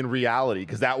meeting me in reality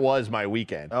because that was my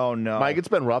weekend. Oh, no. Mike, it's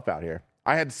been rough out here.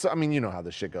 You know how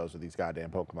this shit goes with these goddamn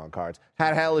Pokemon cards.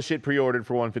 Had hella shit pre-ordered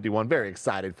for 151. Very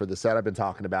excited for the set. I've been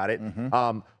talking about it.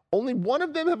 Only one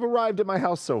of them have arrived at my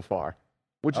house so far,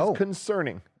 which is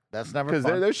concerning. That's never Because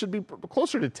fun. there should be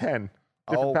closer to 10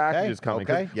 different packages coming.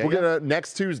 Okay. Yeah, we're going to,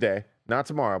 next Tuesday, not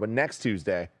tomorrow, but next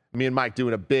Tuesday, me and Mike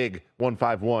doing a big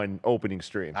 151 opening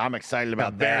stream. I'm excited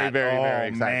about Very, that. very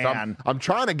excited. So Man. I'm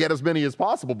trying to get as many as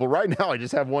possible, but right now I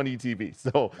just have one ETB.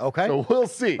 So we'll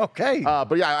see. Okay.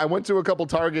 But yeah, I went to a couple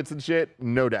Targets and shit.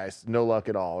 No dice, no luck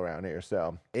at all around here.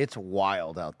 So It's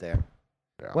wild out there.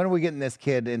 Yeah. When are we getting this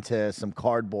kid into some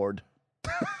cardboard?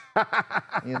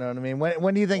 You know what I mean?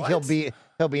 When do you think he'll be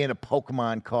into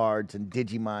Pokemon cards and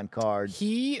Digimon cards?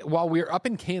 While we were up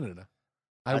in Canada,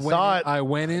 I saw it. I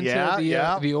went into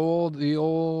the old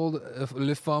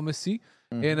Le Pharmacie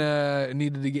and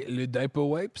needed to get le diaper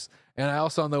wipes. And I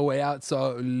also on the way out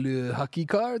saw le hockey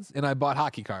cards, and I bought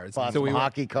hockey cards. Bought so some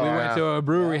hockey cards. We went to a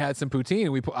brewery, had some poutine,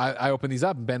 and I opened these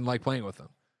up, and Ben liked playing with them.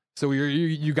 So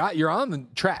you're on the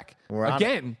track.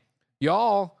 Again,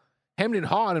 y'all hemmed and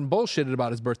hawed and bullshitted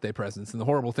about his birthday presents and the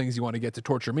horrible things you want to get to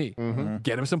torture me.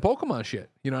 Get him some Pokemon shit.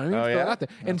 You know what I mean? Oh, Throw it yeah? out there.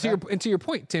 And to your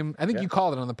point, Tim, I think you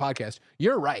called it on the podcast.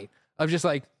 You're right. Of just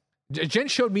like, Jen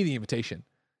showed me the invitation,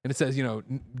 and it says,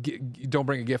 don't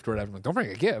bring a gift or whatever. I'm like, don't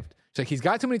bring a gift. She's like, he's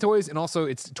got too many toys, and also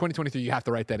it's 2023. You have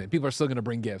to write that in. People are still going to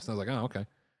bring gifts. And I was like, oh, okay.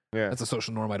 Yeah. That's a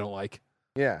social norm I don't like.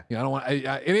 Yeah. You know, I don't want.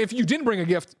 And if you didn't bring a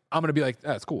gift, I'm gonna be like,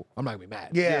 that's cool. I'm not gonna be mad.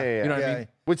 Yeah. You know what I mean?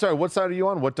 Wait, sorry. What side are you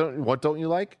on? What don't you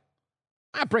like?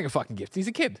 I bring a fucking gift. He's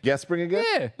a kid. Yes, bring a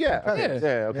gift. Yeah. Okay.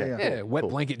 Yeah. Okay. Yeah. Wet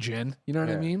blanket Jen. You know what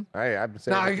I mean? I'm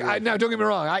saying. Now, don't get me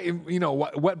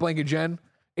wrong. Wet blanket Jen.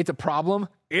 It's a problem.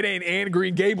 It ain't Anne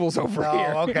Green Gables over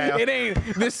here. Okay. It ain't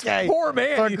this poor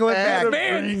man.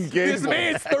 This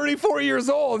man's 34 years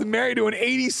old and married to an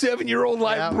 87-year-old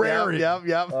librarian.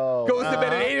 Yep. Goes to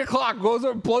bed at 8 o'clock, goes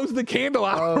over, blows the candle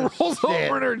out, rolls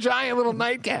over in her giant little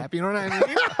nightcap. You know what I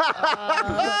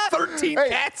mean? 13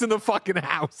 cats in the fucking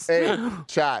house. Hey,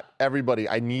 chat, everybody,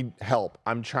 I need help.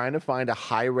 I'm trying to find a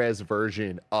high-res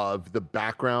version of the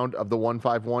background of the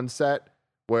 151 set,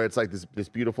 where it's like this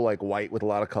beautiful like white with a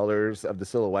lot of colors of the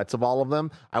silhouettes of all of them.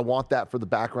 I want that for the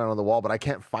background on the wall, but I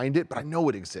can't find it, but I know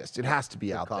it exists. It has to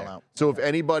be out there. So if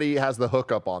anybody has the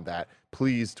hookup on that,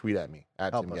 please tweet at me,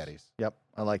 at Tim Geddes. Yep,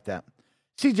 I like that.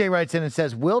 CJ writes in and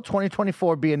says, will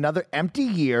 2024 be another empty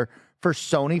year for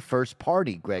Sony first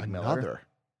party, Greg Miller?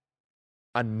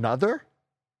 Another?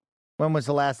 When was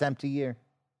the last empty year?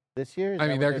 This year? I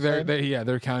mean,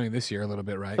 they're counting this year a little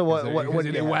bit, right? So what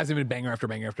it hasn't been banger after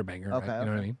banger after banger. Okay, right? You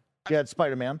know what I mean? Yeah, it's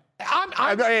Spider-Man.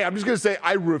 I'm just going to say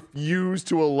I refuse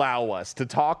to allow us to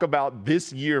talk about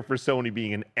this year for Sony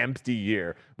being an empty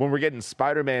year when we're getting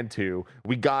Spider-Man 2.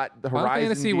 We got the Horizon Final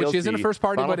Fantasy, DLC, which isn't a first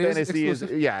party, Final but it Fantasy is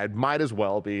exclusive. it might as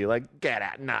well be like, get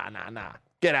out. Nah.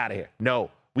 Get out of here. No.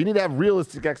 We need to have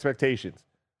realistic expectations.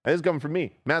 And this is coming from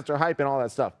me. Master Hype and all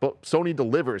that stuff. But Sony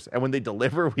delivers. And when they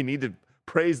deliver, we need to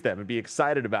praise them and be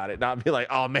excited about it, not be like,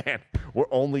 oh man, we're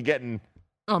only getting.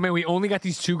 Oh man, we only got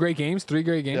these 3 great games.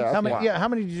 Yeah, how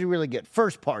many did you really get?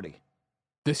 First party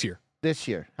this year. Do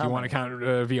you want to count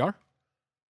VR?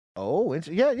 Oh,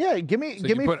 yeah. Give me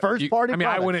first party. I mean,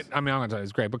 products. I'm gonna tell you,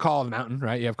 it's great. But Call of the Mountain,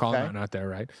 right? You have Call of the Mountain out there,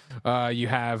 right? You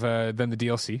have then the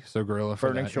DLC, so Gorilla for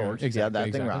Burning that, Shores. Exactly, Yeah,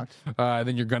 that thing rocked.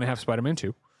 Then you're gonna have Spider-Man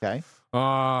 2. Okay.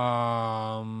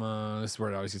 This is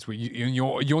where it always gets weird.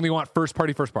 You only want first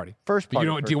party. First party.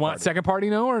 Do you want second party?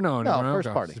 No or no? No, first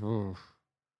party. Oof.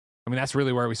 I mean, that's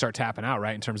really where we start tapping out,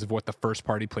 right? In terms of what the first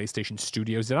party PlayStation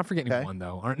Studios did. I'm forgetting one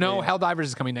though. Helldivers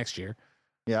is coming next year.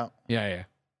 Yeah.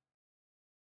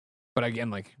 But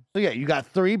again, so you got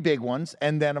 3 big ones,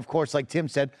 and then of course, like Tim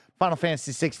said, Final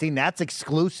Fantasy 16. That's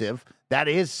exclusive. That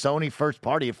is Sony first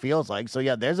party. It feels like. So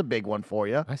yeah, there's a big one for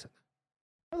you. I said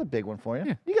another big one for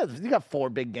you. Yeah. You got 4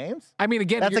 big games. I mean,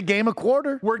 again, that's a game a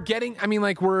quarter. We're getting. I mean,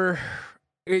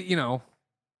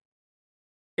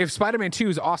 if Spider-Man 2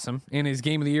 is awesome and his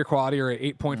game of the year quality are at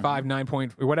 8.5, 9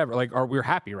 point, whatever, we're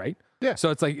happy, right? Yeah. So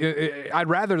it's like I'd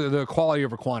rather the quality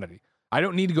over quantity. I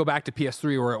don't need to go back to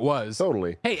PS3 where it was.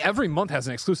 Totally. Hey, every month has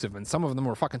an exclusive, and some of them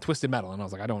were fucking Twisted Metal, and I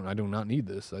was like, I do not need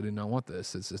this. I do not want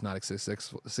this. It's just not a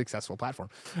successful platform.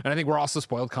 And I think we're also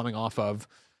spoiled coming off of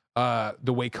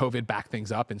the way COVID backed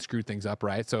things up and screwed things up,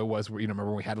 right? So it was, remember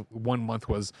when we had 1 month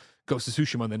was Ghost of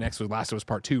Tsushima, and the next was Last of Us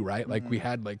Part 2, right? Like we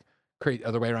had crazy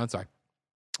other way around. Sorry,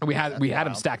 we had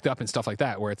them stacked up and stuff like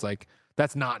that, where it's like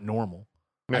that's not normal.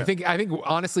 Yeah. I think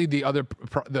honestly the other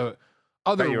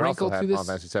wrinkle to this, Final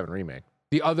Fantasy VII Remake.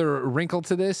 The other wrinkle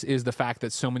to this is the fact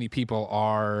that so many people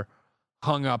are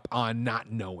hung up on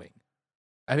not knowing.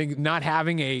 I think not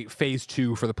having a phase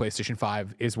 2 for the PlayStation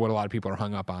 5 is what a lot of people are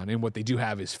hung up on. And what they do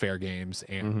have is Fair Games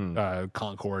and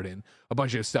Concord and a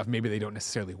bunch of stuff maybe they don't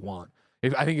necessarily want.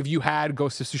 I think if you had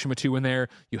Ghost of Tsushima 2 in there,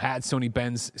 you had Sony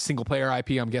Ben's single-player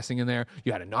IP, I'm guessing, in there,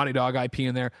 you had a Naughty Dog IP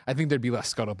in there, I think there'd be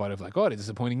less scuttlebutt of a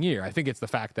disappointing year. I think it's the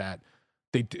fact that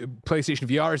PlayStation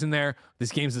VR is in there,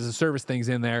 this games as a service thing's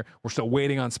in there, we're still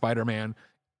waiting on Spider-Man.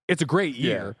 It's a great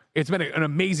year. Yeah. It's been an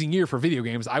amazing year for video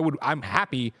games. I'm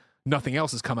happy nothing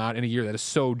else has come out in a year that is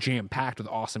so jam-packed with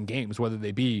awesome games, whether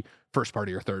they be first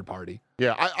party or third party.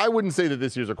 Yeah, I wouldn't say that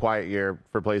this year's a quiet year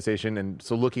for PlayStation. And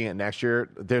so looking at next year,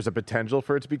 there's a potential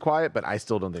for it to be quiet, but I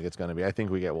still don't think it's going to be. I think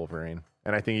we get Wolverine.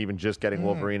 And I think even just getting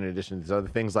Wolverine in addition to these other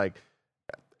things, like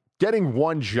getting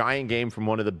one giant game from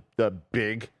one of the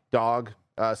big dog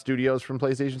studios from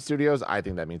PlayStation Studios, I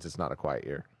think that means it's not a quiet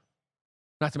year.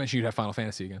 Not to mention you'd have Final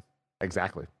Fantasy again.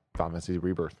 Exactly. Final Fantasy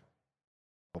Rebirth.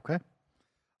 Okay.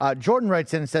 Jordan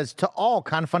writes in and says, to all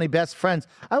Kind of Funny best friends,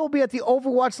 I will be at the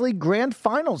Overwatch League Grand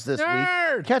Finals this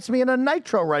week. Catch me in a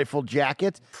nitro rifle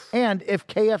jacket. And if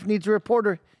KF needs a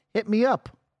reporter, hit me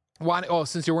up.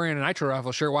 Since you're wearing a nitro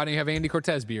rifle shirt, why don't you have Andy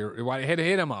Cortez be why hit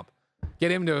him up? Get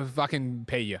him to fucking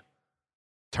pay you.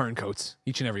 Turncoats,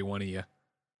 each and every one of you.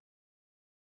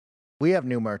 We have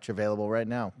new merch available right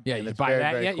now. Yeah, you buy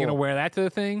that yet? Cool. You gonna wear that to the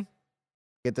thing?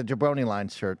 Get the Jabroni Line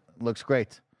shirt. Looks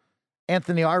great.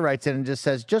 Anthony R writes in and just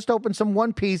says, just open some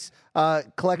One Piece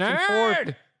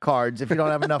collection cards if you don't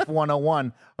have enough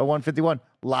 101 or 151.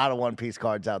 A lot of One Piece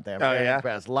cards out there. Oh, yeah?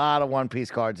 Impressed. A lot of One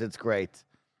Piece cards. It's great.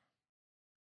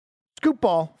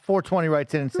 Scoopball 420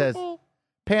 writes in and says,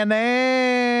 Pan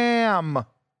Am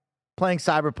playing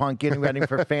Cyberpunk, getting ready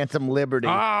for Phantom Liberty.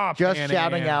 Just Pan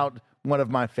shouting Am. out one of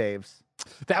my faves.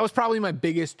 That was probably my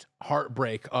biggest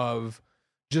heartbreak of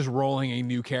just rolling a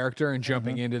new character and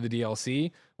jumping into the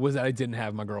DLC was that I didn't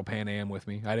have my girl Pan Am with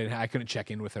me. I couldn't check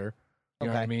in with her. You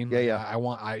know what I mean?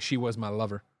 Yeah. She was my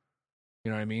lover.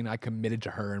 You know what I mean? I committed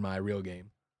to her in my real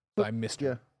game. So I missed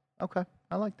her. Yeah. Okay.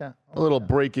 I like that. A little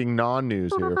breaking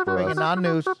non-news here for us.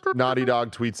 Non-news. Naughty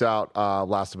Dog tweets out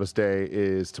Last of Us Day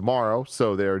is tomorrow,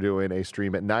 so they're doing a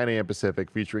stream at 9 a.m. Pacific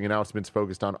featuring announcements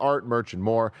focused on art, merch, and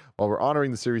more. While we're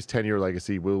honoring the series' 10-year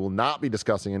legacy, we will not be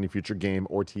discussing any future game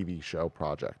or TV show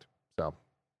project. So,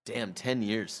 Damn, 10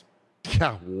 years.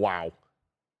 yeah, wow.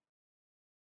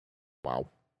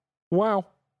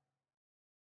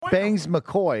 Bangs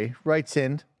McCoy writes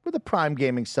in with a Prime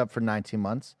Gaming sub for 19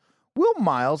 months. Will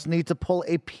Miles need to pull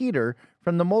a Peter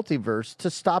from the multiverse to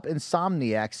stop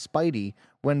Insomniac Spidey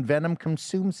when Venom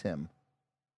consumes him?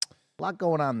 A lot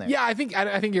going on there. Yeah, I think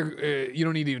you're you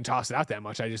don't need to even toss it out that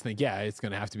much. I just think it's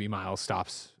going to have to be Miles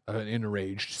stops an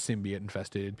enraged symbiote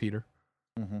infested Peter.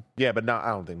 Yeah, but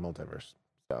I don't think multiverse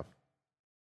stuff.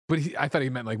 But I thought he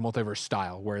meant like multiverse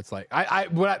style, where it's like I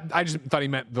just thought he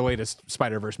meant the latest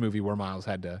Spider-Verse movie where Miles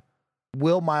had to.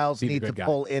 Will Miles Be the need good to guy.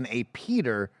 pull in a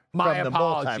Peter My from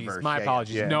apologies. the multiverse? My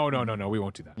apologies. yeah. No, we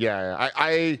won't do that. Yeah,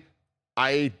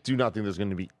 I do not think there's going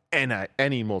to be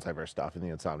any multiverse stuff in the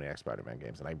Insomniac Spider-Man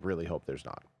games, and I really hope there's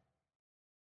not.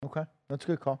 Okay, that's a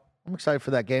good call. I'm excited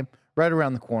for that game. Right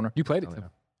around the corner. You played it, Tim.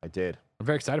 I did. I'm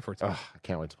very excited for it, too. Ugh, I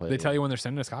can't wait to play Did it. they tell you when they're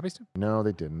sending us copies to? No,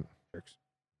 they didn't.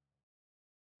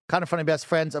 Kind of funny, best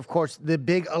friends. Of course, the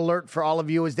big alert for all of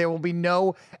you is there will be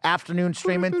no afternoon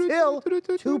stream until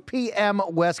 2 p.m.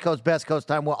 West Coast, Best Coast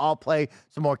time. We'll all play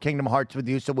some more Kingdom Hearts with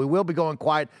you. So we will be going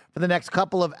quiet for the next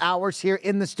couple of hours here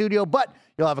in the studio, but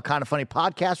you'll have a Kind of Funny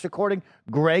podcast recording.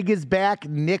 Greg is back.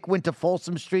 Nick went to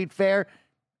Folsom Street Fair.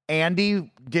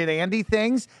 Andy did Andy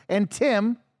things. And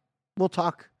Tim will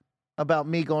talk about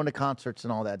me going to concerts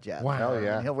and all that jazz. Wow. Hell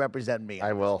yeah. He'll represent me.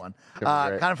 I on will. This one. Gonna be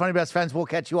great. Kind of Funny, best friends. We'll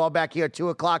catch you all back here at 2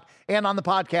 o'clock and on the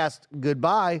podcast.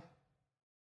 Goodbye.